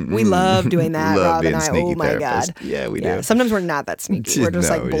 Yeah. We love doing that, Love Rob being and I. sneaky Oh my therapist. God. Yeah, we do. Sometimes we're not that sneaky. We're just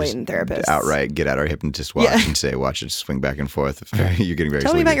No, like we blatant therapists. Outright get out our hypnotist watch and say, watch it swing back and forth. You're getting very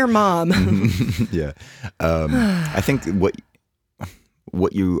Tell me about your mom. Yeah. I think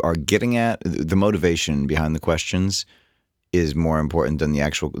what you are getting at, the motivation behind the questions is more important than the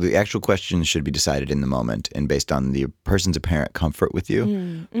actual questions should be decided in the moment and based on the person's apparent comfort with you.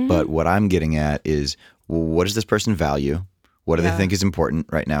 Mm-hmm. But what I'm getting at is, well, what does this person value? What do they think is important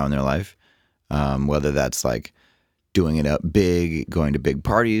right now in their life? Whether that's like doing it up big, going to big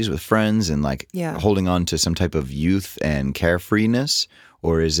parties with friends and like holding on to some type of youth and carefreeness,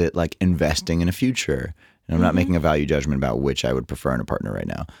 or is it like investing in a future? And I'm not making a value judgment about which I would prefer in a partner right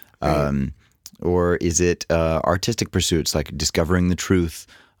now. Right. Or is it artistic pursuits like discovering the truth?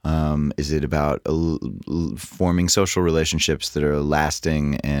 Is it about forming social relationships that are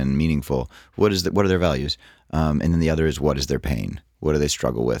lasting and meaningful? What are their values? And then the other is, what is their pain? What do they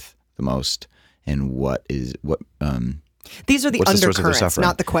struggle with the most? And these are the what's the source of their undercurrents, suffering?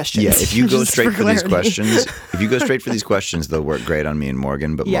 not the questions. Yeah, if you go Just straight for these clarity. questions, they'll work great on me and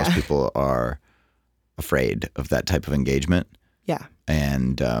Morgan. But most people are afraid of that type of engagement. Yeah.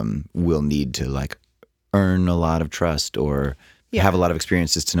 And will need to like earn a lot of trust or have a lot of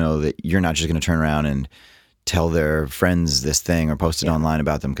experiences to know that you're not just going to turn around and tell their friends this thing or post it online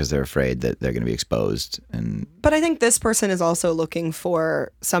about them because they're afraid that they're going to be exposed. But I think this person is also looking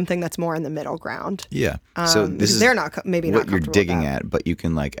for something that's more in the middle ground. Yeah. So this is they're not maybe what not you're comfortable digging with that. at, but you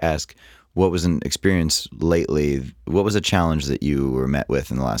can like ask, what was an experience lately? What was a challenge that you were met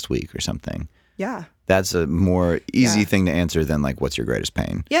with in the last week or something? Yeah. That's a more easy thing to answer than like, what's your greatest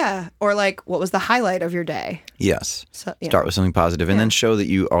pain? Yeah. Or like, what was the highlight of your day? Yes. So, Start with something positive and then show that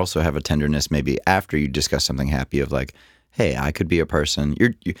you also have a tenderness maybe after you discuss something happy of like, hey, I could be a person.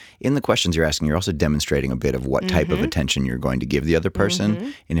 You're in the questions you're asking, you're also demonstrating a bit of what type of attention you're going to give the other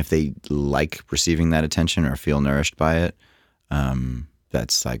person. And if they like receiving that attention or feel nourished by it,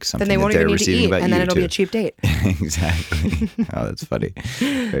 that's like something then they won't that they're even need to receiving eat, about and you then it'll too. be a cheap date. Exactly. Oh, that's funny.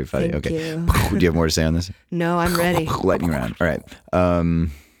 Very funny. Thank Okay. you. Do you have more to say on this? No, I'm ready. Lightning round. All right. That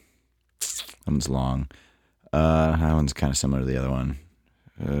one's long. That one's kind of similar to the other one.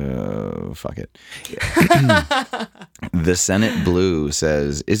 Fuck it. The Senate Blue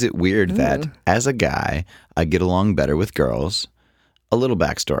says, is it weird that as a guy, I get along better with girls? A little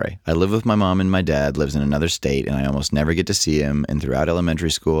backstory. I live with my mom and my dad lives in another state and I almost never get to see him. And throughout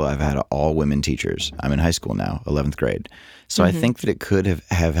elementary school, I've had all women teachers. I'm in high school now, 11th grade. So I think that it could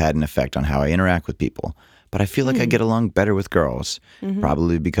have had an effect on how I interact with people. But I feel like I get along better with girls,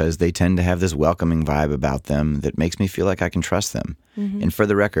 probably because they tend to have this welcoming vibe about them that makes me feel like I can trust them. And for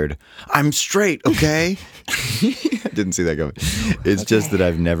the record, I'm straight, okay? I didn't see that coming. It's just that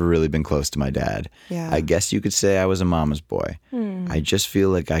I've never really been close to my dad. Yeah. I guess you could say I was a mama's boy. I just feel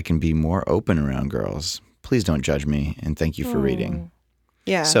like I can be more open around girls. Please don't judge me, and thank you for reading.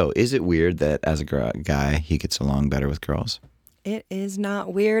 Yeah. So, is it weird that as a guy, he gets along better with girls? It is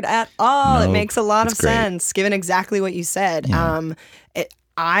not weird at all. No, it makes a lot of it's great. sense, given exactly what you said. Yeah.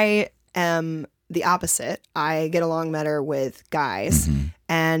 I am the opposite. I get along better with guys,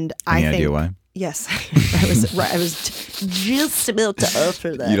 and Any I think idea why? yes, I was just about to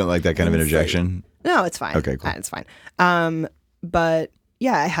offer that. You don't like that kind of interjection? No, it's fine. Okay, cool. It's fine. But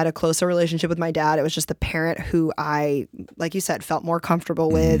yeah, I had a closer relationship with my dad. It was just the parent who I, like you said, felt more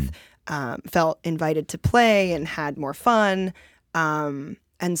comfortable with, felt invited to play and had more fun. And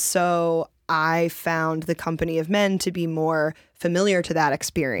so I found the company of men to be more familiar to that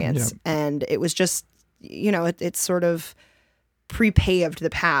experience. And it was just, it sort of pre-paved the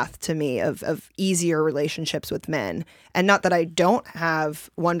path to me of easier relationships with men. And not that I don't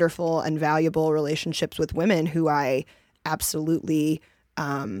have wonderful and valuable relationships with women who I absolutely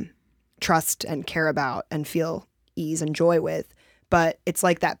trust and care about and feel ease and joy with. But it's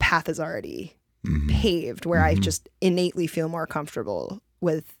like that path is already paved where I just innately feel more comfortable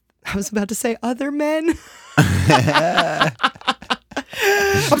with, I was about to say other men.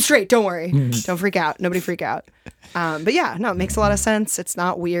 I'm straight. Don't worry. Don't freak out. Nobody freak out. But yeah, no, it makes a lot of sense. It's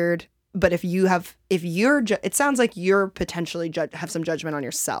not weird. But if you're, it sounds like you're potentially have some judgment on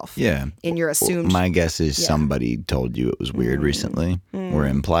yourself. Yeah. In your assumed. My guess is somebody told you it was weird recently or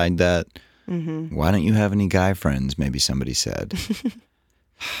implied that. Mm-hmm. Why don't you have any guy friends? Maybe somebody said.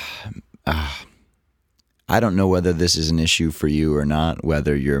 I don't know whether this is an issue for you or not,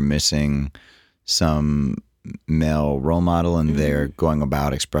 whether you're missing some male role model and they're going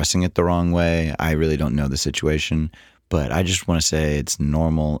about expressing it the wrong way. I really don't know the situation, but I just want to say it's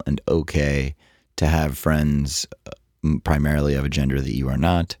normal and okay to have friends primarily of a gender that you are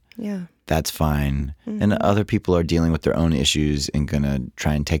not. Yeah. That's fine. And other people are dealing with their own issues and going to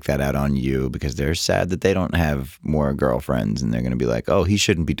try and take that out on you because they're sad that they don't have more girlfriends. And they're going to be like, oh, he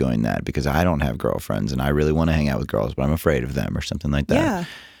shouldn't be doing that because I don't have girlfriends and I really want to hang out with girls, but I'm afraid of them or something like that. Yeah.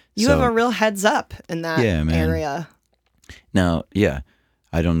 You have a real heads up in that area. Now,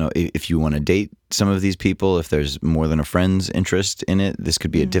 I don't know if you want to date some of these people, if there's more than a friend's interest in it, this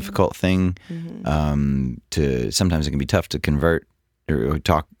could be a difficult thing. Sometimes it can be tough to convert or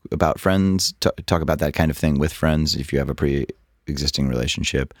talk about friends, talk about that kind of thing with friends if you have a pre-existing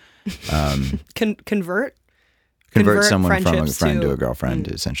relationship. Convert someone from a friend to a girlfriend,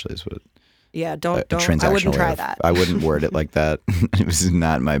 essentially is what it. Yeah, don't. I wouldn't try that. I wouldn't word it like that. It was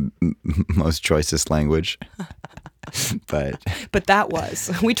not my most choicest language. But that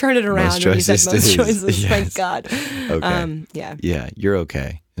was. We turned it around and we said most choices. Yes. Thank God. Okay. Yeah, you're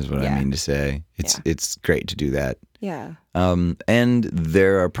okay is what I mean to say. It's great to do that. Yeah. And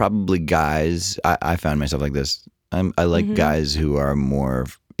there are probably guys. I found myself like this. I like guys who are more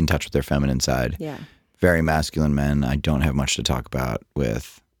in touch with their feminine side. Yeah. Very masculine men. I don't have much to talk about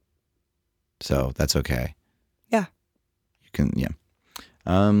with. So that's okay. Yeah. You can. Yeah.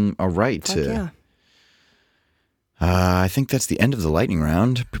 All right. I think that's the end of the lightning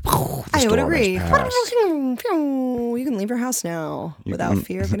round. I would agree. You can leave your house now without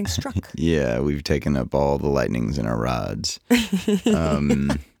fear of getting struck. Yeah, we've taken up all the lightnings in our rods.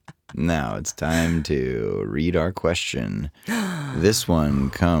 Now it's time to read our question. This one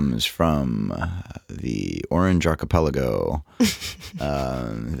comes from the Orange Archipelago.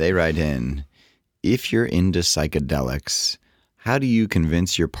 They write in, if you're into psychedelics, how do you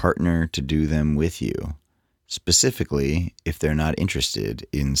convince your partner to do them with you? Specifically, if they're not interested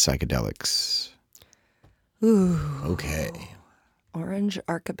in psychedelics. Ooh. Okay. Orange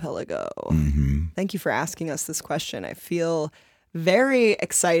Archipelago. Mm-hmm. Thank you for asking us this question. I feel very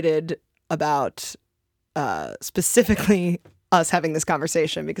excited about specifically us having this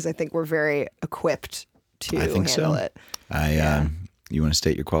conversation because I think we're very equipped to handle it. You want to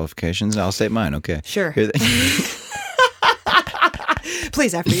state your qualifications? I'll state mine. Okay. Sure.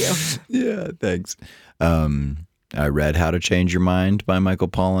 Please, after you. Yeah, thanks. I read How to Change Your Mind by Michael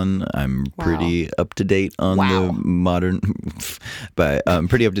Pollan. I'm pretty up to date on the modern,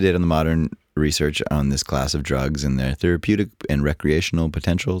 pretty up to date on the modern research on this class of drugs and their therapeutic and recreational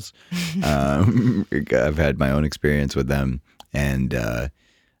potentials. I've had my own experience with them, and I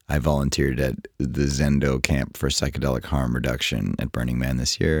volunteered at the Zendo Camp for Psychedelic Harm Reduction at Burning Man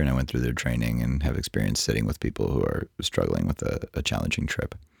this year, and I went through their training and have experience sitting with people who are struggling with a challenging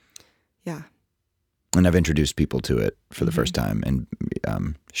trip. Yeah. And I've introduced people to it for the first time and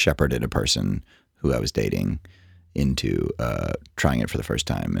shepherded a person who I was dating into trying it for the first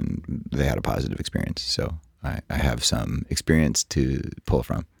time, and they had a positive experience. So I have some experience to pull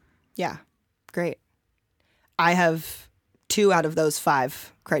from. Yeah, great. I have 2 out of those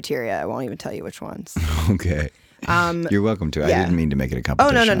 5 criteria. I won't even tell you which ones. Okay. You're welcome to. I didn't mean to make it a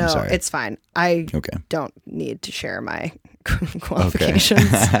competition. Oh, no. I'm sorry. It's fine. I don't need to share my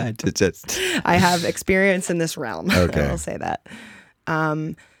qualifications. Okay. I have experience in this realm. Okay. I will say that.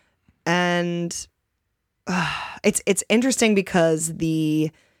 And it's interesting because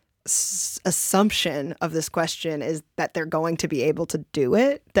the assumption of this question is that they're going to be able to do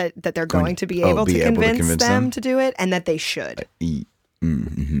it, that they're going to be able to convince them to do it, and that they should.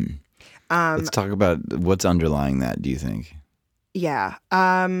 Mm-hmm. Let's talk about what's underlying that, do you think? Yeah.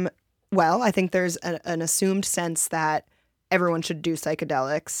 Well, I think there's an assumed sense that everyone should do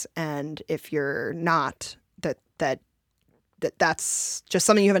psychedelics, and if you're not, that's just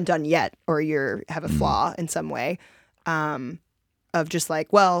something you haven't done yet, or you have a flaw in some way. Of just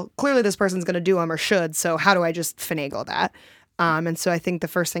like, well, clearly this person's going to do them or should, so how do I just finagle that? And so I think the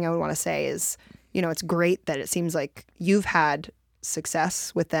first thing I would want to say is, it's great that it seems like you've had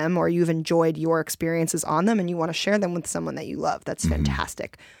success with them or you've enjoyed your experiences on them and you want to share them with someone that you love. That's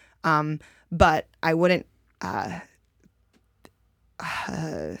fantastic. But I wouldn't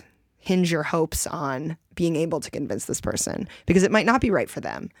hinge your hopes on being able to convince this person because it might not be right for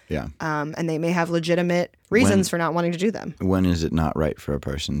them. Yeah. And they may have legitimate reasons for not wanting to do them. When is it not right for a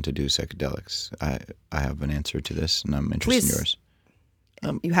person to do psychedelics? I have an answer to this, and I'm interested in yours.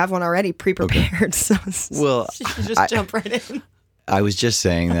 You have one already pre-prepared, so Well, you should just jump right in. I was just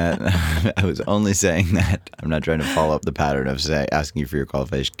saying that. I was only saying that. I'm not trying to follow up the pattern of asking you for your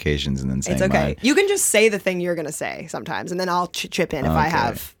qualifications and then saying It's okay. mine. You can just say the thing you're going to say sometimes, and then I'll chip in if I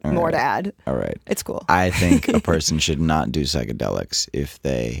have more to add. All right. It's cool. I think a person should not do psychedelics if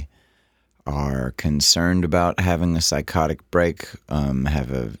they are concerned about having a psychotic break,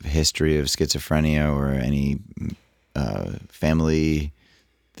 have a history of schizophrenia or any family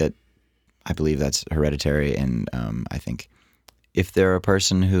that I believe that's hereditary. And I think if they're a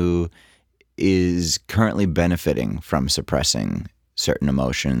person who is currently benefiting from suppressing certain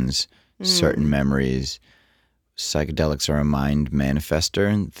emotions, certain memories, psychedelics are a mind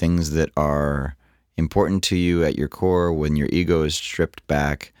manifester, things that are important to you at your core when your ego is stripped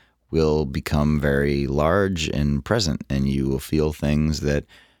back will become very large and present, and you will feel things that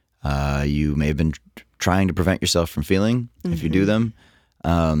you may have been trying to prevent yourself from feeling if you do them.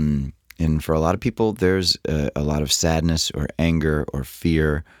 And for a lot of people, there's a lot of sadness or anger or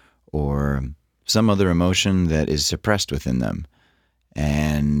fear or some other emotion that is suppressed within them.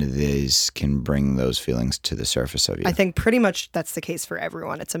 And this can bring those feelings to the surface of you. I think pretty much that's the case for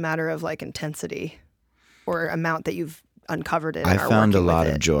everyone. It's a matter of like intensity or amount that you've uncovered it. I found a lot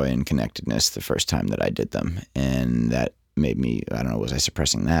of it. joy and connectedness the first time that I did them. And that made me, I don't know, was I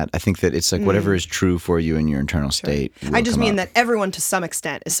suppressing that? I think that it's like whatever is true for you in your internal state. I just come mean up. that everyone to some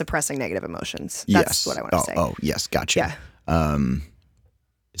extent is suppressing negative emotions. That's what I want to say. Oh, yes, gotcha. Yeah.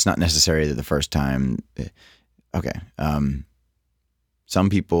 It's not necessary that the first time. Okay. Some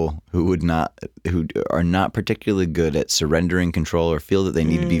people who are not particularly good at surrendering control or feel that they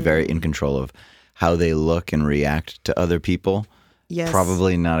need to be very in control of how they look and react to other people. Yes.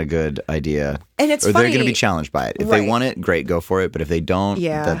 Probably not a good idea. And it's or funny. they're going to be challenged by it. If Right. they want it, great, go for it. But if they don't,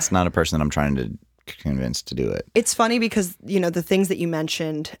 Yeah. that's not a person that I'm trying to convince to do it. It's funny because, the things that you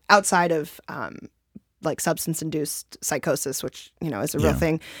mentioned outside of like substance-induced psychosis, which, is a real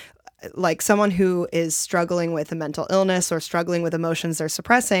thing, like someone who is struggling with a mental illness or struggling with emotions they're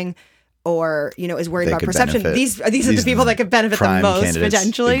suppressing or, is worried They about could perception. benefit. These are the people that could benefit the Prime most candidates.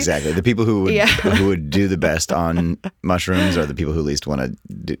 potentially. Exactly. The people who would who would do the best on mushrooms are the people who least want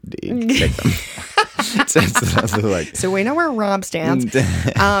to take them. So, like, So we know where Rob stands.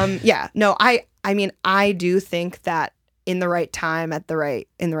 I do think that in the right time, in the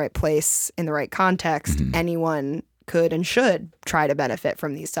right place, in the right context, anyone could and should try to benefit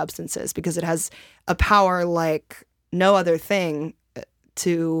from these substances because it has a power like no other thing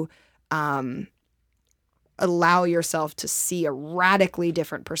to allow yourself to see a radically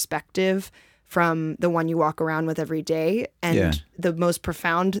different perspective from the one you walk around with every day. And the most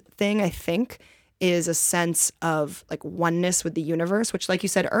profound thing, I think, is a sense of like oneness with the universe, which, like you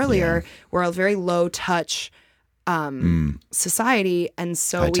said earlier, we're a very low touch society. And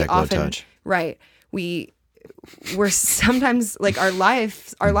so High we tech, low often, touch. right. We're sometimes like our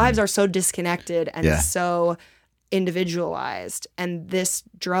lives are so disconnected and so individualized. And this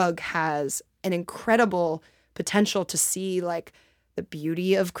drug has an incredible potential to see like the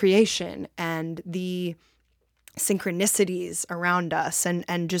beauty of creation and the synchronicities around us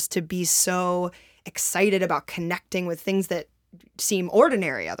and just to be so excited about connecting with things that seem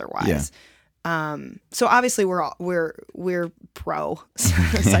ordinary otherwise. So obviously we're pro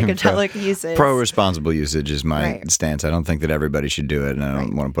psychedelic usage. Pro responsible usage is my Right. stance. I don't think that everybody should do it, and I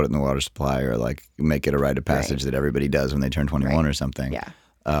don't want to put it in the water supply or like make it a rite of passage that everybody does when they turn 21 or something. Yeah.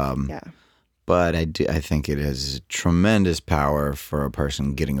 But I think it has tremendous power for a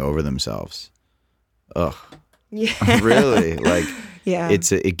person getting over themselves. Ugh. Yeah. Really? Like, Yeah.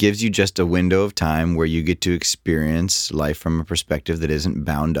 it gives you just a window of time where you get to experience life from a perspective that isn't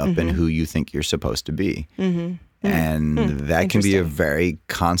bound up in who you think you're supposed to be. And that can be a very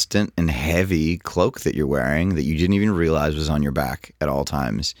constant and heavy cloak that you're wearing that you didn't even realize was on your back at all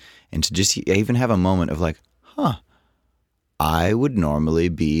times. And to just even have a moment of like, I would normally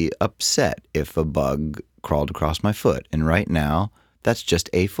be upset if a bug crawled across my foot. And right now, that's just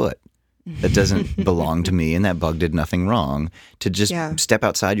a foot. That doesn't belong to me, and that bug did nothing wrong. To just step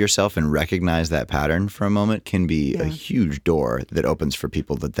outside yourself and recognize that pattern for a moment can be a huge door that opens for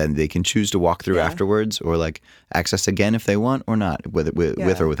people that then they can choose to walk through afterwards or like access again if they want or not, with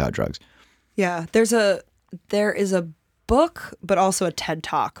or without drugs. Yeah. There is a book, but also a TED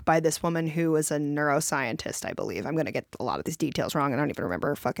Talk by this woman who is a neuroscientist, I believe. I'm going to get a lot of these details wrong. I don't even remember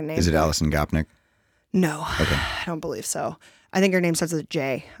her fucking name. Is it Alison Gopnik? No, Okay. I don't believe so. I think her name starts with a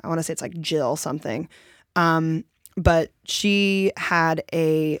J. I want to say it's like Jill something. But she had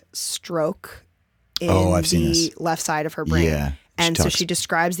a stroke in I've seen the this. left side of her brain. Yeah. And so talks- she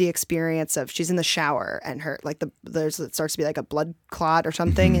describes the experience of she's in the shower and her like it starts to be like a blood clot or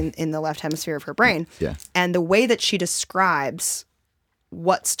something in the left hemisphere of her brain. Yeah. And the way that she describes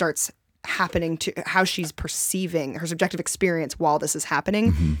what starts happening to how she's perceiving her subjective experience while this is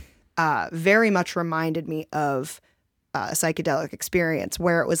happening very much reminded me of a psychedelic experience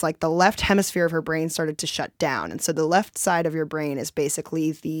where it was like the left hemisphere of her brain started to shut down. And so the left side of your brain is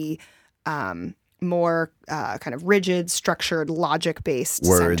basically the more kind of rigid, structured, logic-based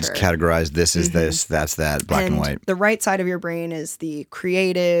Words center. categorized. This is this, that's that, black and white. The right side of your brain is the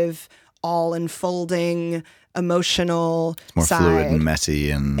creative, all-enfolding, emotional More side. fluid and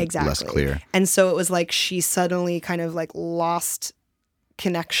messy and Exactly. less clear. And so it was like she suddenly kind of like lost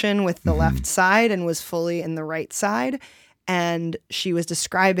connection with the left side and was fully in the right side. And she was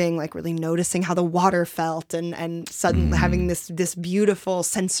describing like really noticing how the water felt and suddenly having this beautiful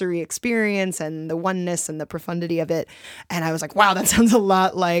sensory experience and the oneness and the profundity of it. And I was like, wow, that sounds a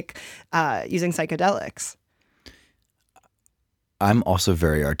lot like using psychedelics. I'm also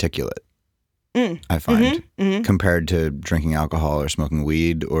very articulate, I find. Compared to drinking alcohol or smoking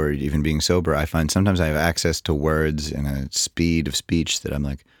weed or even being sober, I find sometimes I have access to words and a speed of speech that I'm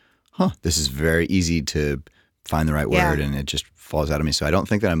like, this is very easy to find the right word, and it just falls out of me. So I don't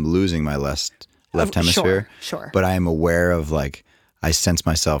think that I'm losing my left hemisphere. Sure. But I am aware of like, I sense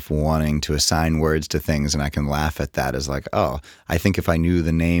myself wanting to assign words to things, and I can laugh at that as like, I think if I knew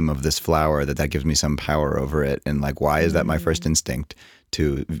the name of this flower, that gives me some power over it. And like, why is that my first instinct?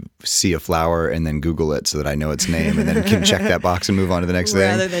 To see a flower and then Google it so that I know its name and then can check that box and move on to the next thing.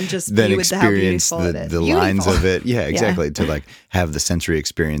 Rather than just be with how experience beautiful it is. the lines Beautiful. of it. Yeah, exactly. To like have the sensory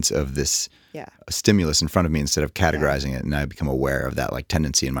experience of this stimulus in front of me instead of categorizing it. And I become aware of that like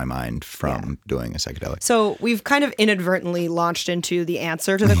tendency in my mind from doing a psychedelic. So we've kind of inadvertently launched into the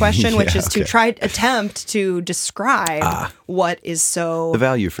answer to the question, which is to attempt to describe what is so The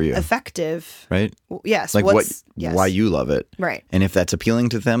value for you, effective. right? Yes. Like yes. why you love it. Right. And if that's appealing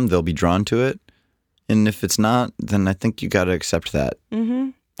to them, they'll be drawn to it. And if it's not, then I think you got to accept that.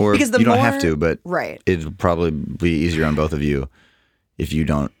 Mm-hmm. Or Because you don't have to, but right. it'll probably be easier on both of you if you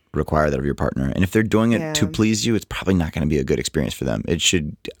don't require that of your partner. And if they're doing it to please you, it's probably not going to be a good experience for them. It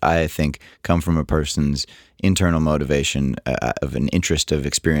should, I think, come from a person's internal motivation of an interest of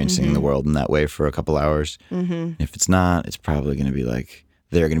experiencing the world in that way for a couple hours. Mm-hmm. If it's not, it's probably going to be like,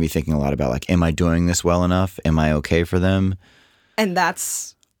 they're going to be thinking a lot about like, am I doing this well enough? Am I okay for them? And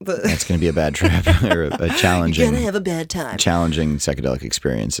that's going to be a bad trip or a challenging. You're gonna have a bad time. Challenging psychedelic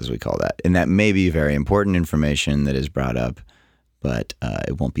experience, as we call that. And that may be very important information that is brought up, but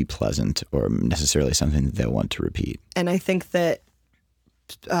it won't be pleasant or necessarily something that they'll want to repeat. And I think that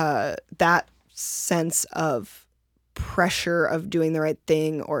that sense of pressure of doing the right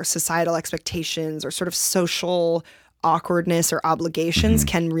thing or societal expectations or sort of social awkwardness or obligations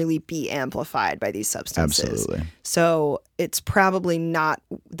can really be amplified by these substances. Absolutely. So it's probably not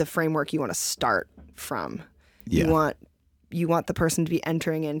the framework you want to start from. Yeah. You want the person to be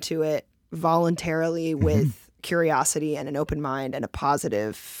entering into it voluntarily with curiosity and an open mind and a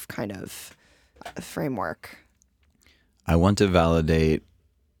positive kind of framework. I want to validate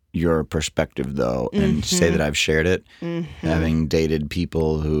your perspective, though, and say that I've shared it, having dated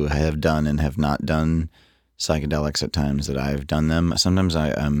people who have done and have not done psychedelics at times that I've done them. Sometimes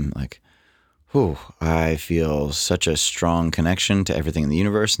I'm like, I feel such a strong connection to everything in the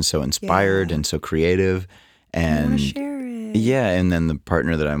universe and so inspired and so creative. And I want to share it. Yeah, and then the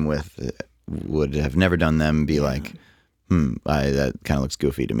partner that I'm with would have never done them, be like, that kind of looks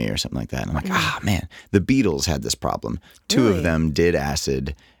goofy to me or something like that. And I'm like, man, the Beatles had this problem. Two of them did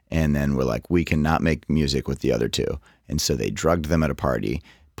acid and then were like, we cannot make music with the other two. And so they drugged them at a party,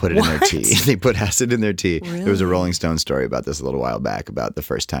 put it in their tea. They put acid in their tea. Really? There was a Rolling Stone story about this a little while back about the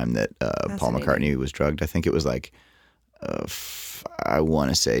first time that Paul McCartney was drugged. I think it was like, I want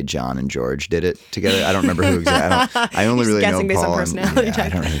to say John and George did it together. I don't remember who exactly. I only really know guessing based on Paul. personality I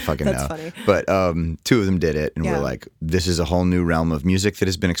don't really fucking That's know. funny. But two of them did it, and we're like, this is a whole new realm of music that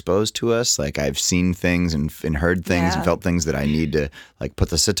has been exposed to us. Like I've seen things and heard things and felt things that I need to like put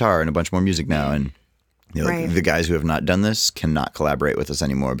the sitar and a bunch more music now. And you know, like, the guys who have not done this cannot collaborate with us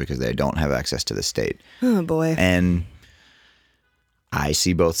anymore because they don't have access to the state. Oh boy. And I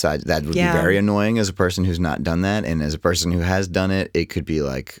see both sides. That would be very annoying as a person who's not done that. And as a person who has done it, it could be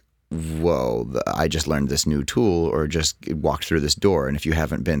like, whoa, I just learned this new tool or just walked through this door. And if you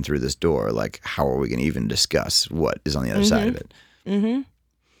haven't been through this door, like, how are we going to even discuss what is on the other side of it? Mm-hmm.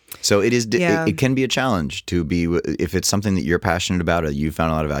 So it is. Yeah. It can be a challenge to be, if it's something that you're passionate about or you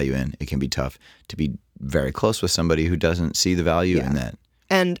found a lot of value in. It can be tough to be very close with somebody who doesn't see the value in that.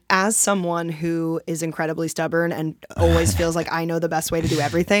 And as someone who is incredibly stubborn and always feels like I know the best way to do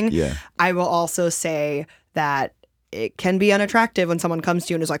everything, I will also say that it can be unattractive when someone comes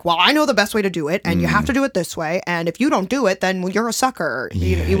to you and is like, well, I know the best way to do it, and you have to do it this way. And if you don't do it, then you're a sucker.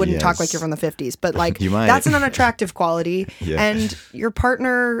 You wouldn't talk like you're from the 50s, but like that's an unattractive quality. And your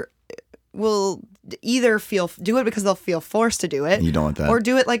partner will either do it because they'll feel forced to do it. You don't want that. Or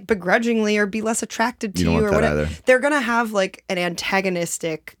do it like begrudgingly or be less attracted to you or whatever. They're going to have like an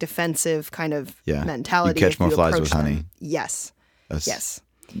antagonistic, defensive kind of mentality. You catch more flies with honey. Yes. Yes.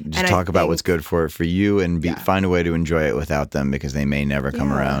 Just talk about what's good for you and find a way to enjoy it without them, because they may never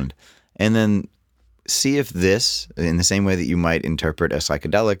come around. And then see if this, in the same way that you might interpret a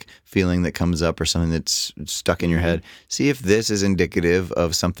psychedelic feeling that comes up or something that's stuck in your head, see if this is indicative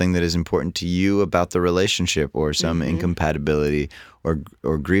of something that is important to you about the relationship, or some incompatibility or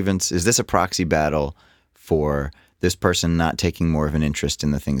grievance. Is this a proxy battle for this person not taking more of an interest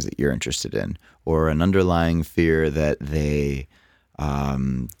in the things that you're interested in, or an underlying fear that they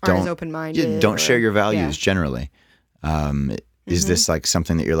aren't as open-minded, don't share your values generally? Is this like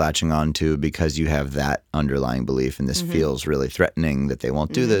something that you're latching on to because you have that underlying belief, and this feels really threatening that they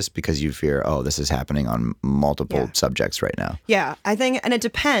won't do this because you fear, this is happening on multiple subjects right now? Yeah, I think, and it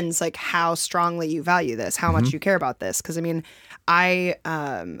depends like how strongly you value this, how much you care about this. Because I mean, I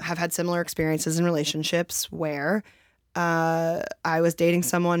have had similar experiences in relationships where I was dating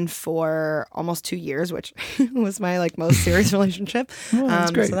someone for almost 2 years, which was my like most serious relationship.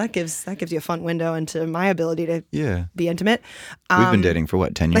 That's great. So that gives you a fun window into my ability to be intimate. We've been dating for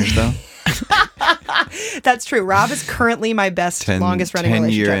what, 10 years though? That's true. Rob is currently my best, longest running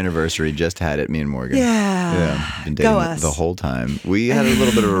relationship. 10-year anniversary, just had it, me and Morgan. Yeah. Been dating the whole time. We had a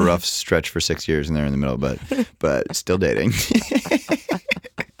little bit of a rough stretch for 6 years in there in the middle, but still dating.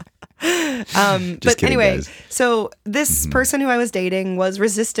 But kidding, anyway, guys. So this person who I was dating was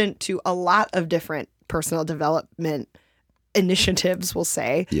resistant to a lot of different personal development initiatives, we'll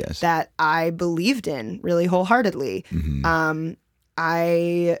say, that I believed in really wholeheartedly.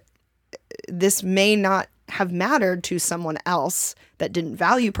 This may not have mattered to someone else that didn't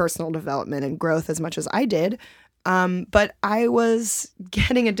value personal development and growth as much as I did. But I was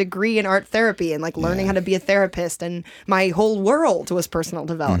getting a degree in art therapy and like learning how to be a therapist, and my whole world was personal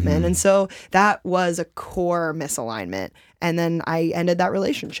development. And so that was a core misalignment. And then I ended that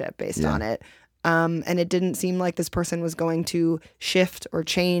relationship based on it. And it didn't seem like this person was going to shift or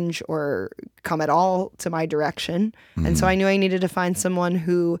change or come at all to my direction. And so I knew I needed to find someone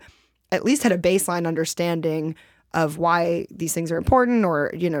who at least had a baseline understanding of why these things are important, or,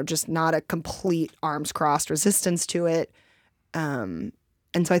 just not a complete arms crossed resistance to it. And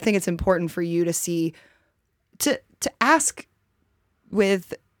so I think it's important for you to see, to ask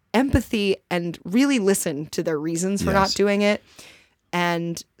with empathy and really listen to their reasons for not doing it,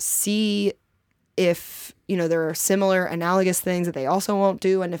 and see if, there are similar analogous things that they also won't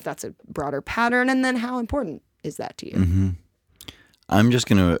do, and if that's a broader pattern, and then how important is that to you? I'm just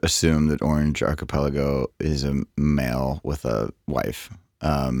going to assume that Orange Archipelago is a male with a wife.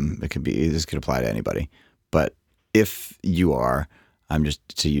 This could apply to anybody. But if you are, I'm just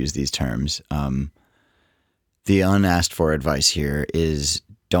to use these terms, the unasked for advice here is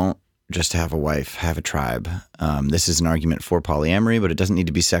don't just have a wife, have a tribe. This is an argument for polyamory, but it doesn't need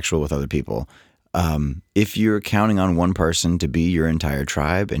to be sexual with other people. If you're counting on one person to be your entire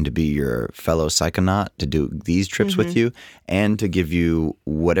tribe and to be your fellow psychonaut, to do these trips with you and to give you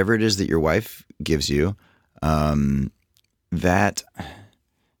whatever it is that your wife gives you, that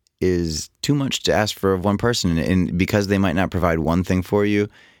is too much to ask for of one person. And because they might not provide one thing for you,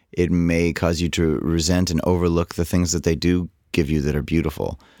 it may cause you to resent and overlook the things that they do give you that are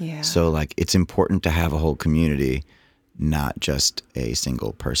beautiful. Yeah. So like, it's important to have a whole community, not just a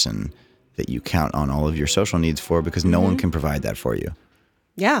single person that you count on all of your social needs for, because no one can provide that for you.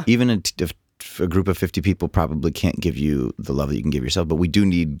 Yeah. Even a group of 50 people probably can't give you the love that you can give yourself, but we do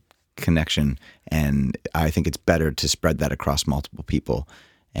need connection. And I think it's better to spread that across multiple people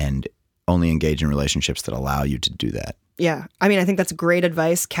and only engage in relationships that allow you to do that. Yeah. I mean, I think that's great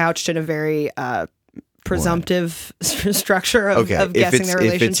advice couched in a very presumptive structure of guessing their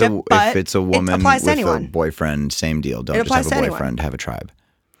relationship. If it's a woman with a boyfriend, same deal. Don't just have a boyfriend, have a tribe.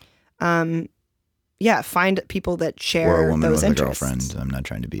 Find people that share or a woman those with interests. A girlfriend. I'm not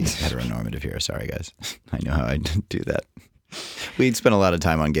trying to be heteronormative here. Sorry, guys. I know how I do that. We'd spent a lot of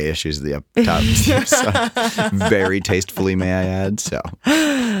time on gay issues at the up top. So, very tastefully, may I add. So,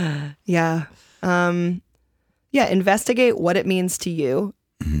 investigate what it means to you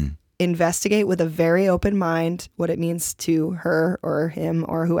investigate with a very open mind what it means to her or him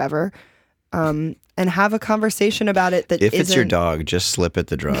or whoever, and have a conversation about it. That If it's your isn't- dog, just slip it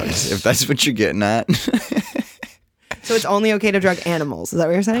the drugs. If that's what you're getting at. So it's only okay to drug animals. Is that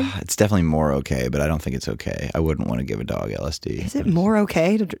what you're saying? It's definitely more okay, but I don't think it's okay. I wouldn't want to give a dog LSD. Is it more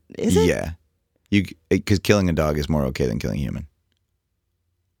okay to? Is it? Yeah. Because killing a dog is more okay than killing a human.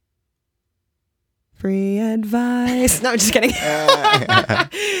 Free advice. No, I'm just kidding. Yeah,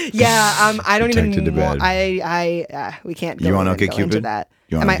 I don't Protected to even. Want, bed. We can't. Go You on even go OkCupid? into that.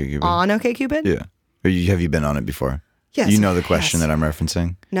 You on Am I OkCupid? on OkCupid? Yeah. Or have you been on it before? Yes. You know the question yes. that I'm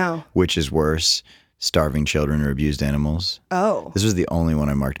referencing? No. Which is worse, starving children or abused animals? Oh. This was the only one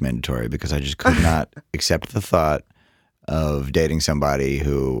I marked mandatory because I just could not accept the thought of dating somebody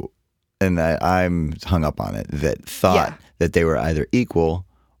who, and I'm hung up on it, that thought that they were either equal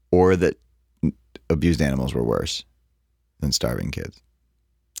or that abused animals were worse than starving kids.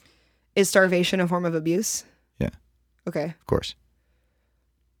 Is starvation a form of abuse? Yeah, Okay. of course.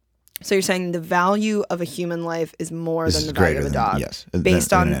 So you're saying the value of a human life is more This than is the value greater of a than- dog, yes, based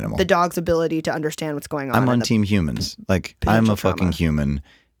than on an animal. the dog's ability to understand what's going on. I'm on and the- team humans. Like, I'm potential a fucking trauma. human.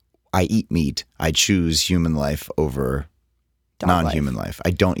 I eat meat. I choose human life over Dog non-human life.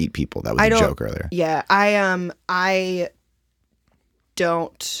 I don't eat people. That was I a don't- joke earlier. Yeah, I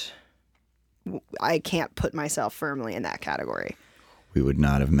don't. I can't put myself firmly in that category. We would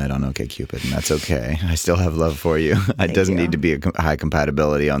not have met on OkCupid, and that's okay. I still have love for you. It doesn't you. need to be a high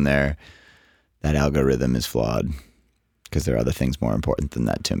compatibility on there. That algorithm is flawed because there are other things more important than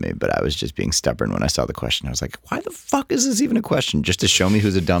that to me. But I was just being stubborn when I saw the question. I was like, why the fuck is this even a question? Just to show me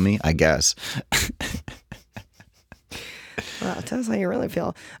who's a dummy? I guess. Well, tell us how you really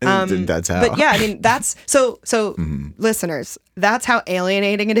feel. That's how. But yeah, I mean, that's so. Listeners, that's how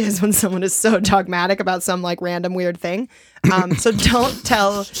alienating it is when someone is so dogmatic about some like random weird thing. So don't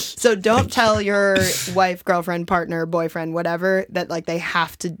tell your wife, girlfriend, partner, boyfriend, whatever, that like they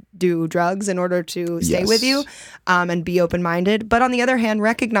have to do drugs in order to stay with you, and be open minded. But on the other hand,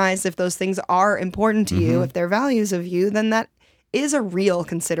 recognize if those things are important to you, if they're values of you, then that is a real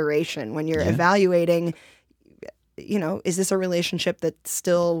consideration when you're evaluating. You know, is this a relationship that's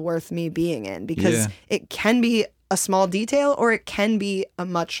still worth me being in? Because it can be a small detail or it can be a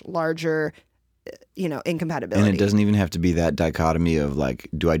much larger, incompatibility. And it doesn't even have to be that dichotomy of like,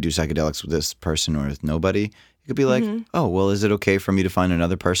 do I do psychedelics with this person or with nobody? It could be like, oh, well, is it okay for me to find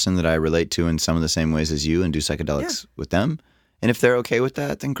another person that I relate to in some of the same ways as you and do psychedelics with them? And if they're okay with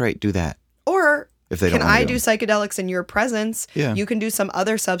that, then great, do that. Or If they don't can wanna I do do psychedelics in your presence? Yeah. You can do some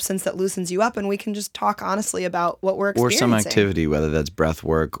other substance that loosens you up and we can just talk honestly about what we're Or experiencing. some activity, whether that's breath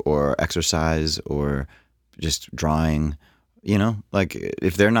work or exercise or just drawing. You know, like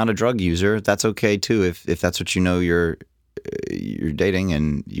if they're not a drug user, that's okay too. If that's what you know you're dating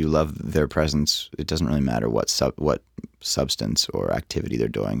and you love their presence, it doesn't really matter what substance or activity they're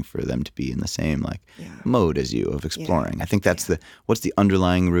doing for them to be in the same mode as you of exploring. I think that's what's the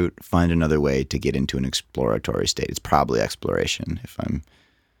underlying root. Find another way to get into an exploratory state. It's probably exploration if I'm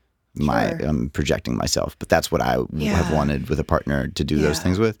projecting myself, but that's what I have wanted with a partner to do those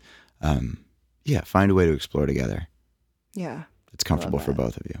things with. Find a way to explore together. Yeah. It's comfortable for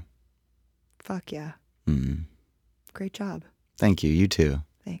both of you. Fuck yeah. Mm. Great job. Thank you. You too.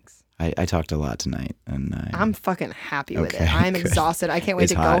 Thanks. I talked a lot tonight, and I'm fucking happy with Okay, it. I'm good. exhausted. I can't wait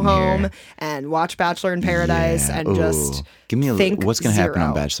It's to hot go in home here. and watch Bachelor in Paradise Yeah. and Ooh. just give me think what's going to happen on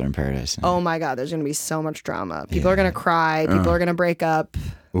zero. Bachelor in Paradise. Oh my God, there's going to be so much drama. People are going to cry. People are going to break up.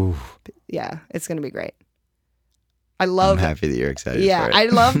 Ooh, Yeah, it's going to be great. I I'm love happy that you're excited. Yeah, for it. I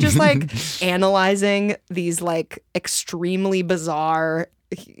love just like analyzing these like extremely bizarre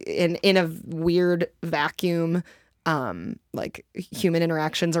in a weird vacuum like human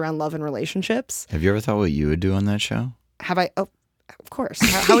interactions around love and relationships. Have you ever thought what you would do on that show? Have I? Oh, of course.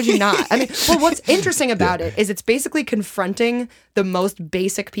 How would you not? I mean, well, what's interesting about it is it's basically confronting the most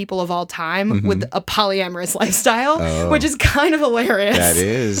basic people of all time with a polyamorous lifestyle, which is kind of hilarious. That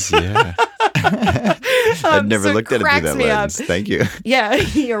is, yeah. I've never so looked at it through cracks that me lens. up. Thank you. Yeah,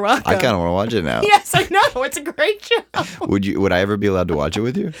 you're welcome. I kind of want to watch it now. Yes, I know. It's a great show. Would I ever be allowed to watch it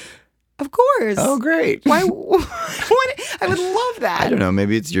with you? Of course. Oh, great. Why? I would love that. I don't know.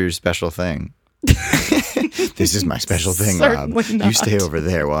 Maybe it's your special thing. This is my special thing, Rob. Certainly You stay over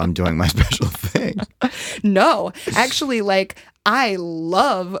there while I'm doing my special thing. No, actually, like, I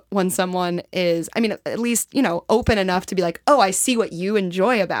love when someone is, I mean, at least, open enough to be like, oh, I see what you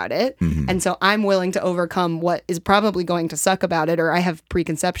enjoy about it. Mm-hmm. And so I'm willing to overcome what is probably going to suck about it, or I have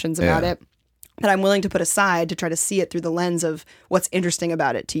preconceptions about it that I'm willing to put aside to try to see it through the lens of what's interesting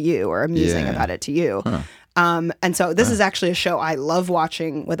about it to you or amusing Yeah. about it to you. Huh. And so this is actually a show I love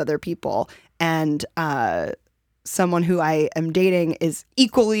watching with other people. And someone who I am dating is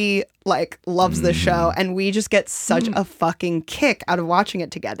equally like loves this show, and we just get such a fucking kick out of watching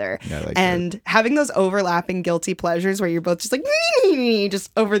it together. Yeah, I like and having those overlapping guilty pleasures where you're both just like just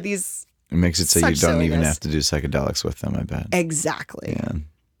over these. It makes it so you Such don't even silliness. have to do psychedelics with them, I bet. Exactly. Yeah.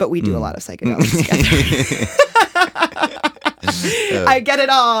 But we do a lot of psychedelics together. I get it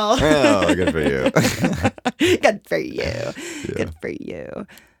all. Oh, good for you. Good for you. Good for you.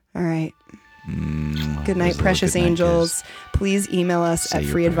 All right. Good night, There's a precious little good night angels. Please email us Say at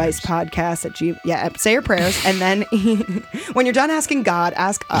your freeadvicepodcast at say your prayers, and then when you're done asking God,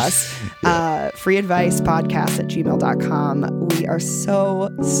 ask us. Freeadvicepodcast at gmail.com. We are so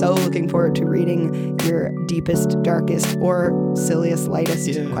looking forward to reading your deepest, darkest, or silliest,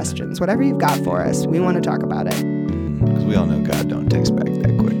 lightest questions. Whatever you've got for us, we want to talk about it. Because we all know God don't text back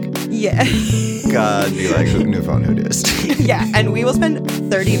that quick. Yeah. God be like, new phone, who dis? Yeah, and we will spend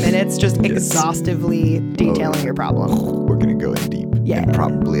 30 minutes just exhaustively detailing your problem. We're going to go in deep. Yeah. And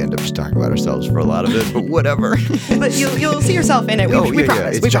probably end up just talking about ourselves for a lot of it, but whatever. But you'll see yourself in it. We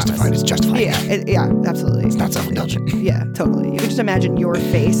promise. It's we justified. promise. It's justified. Yeah, absolutely. It's not self-indulgent. Yeah, totally. You can just imagine your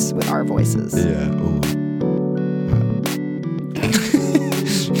face with our voices. Yeah. Ooh.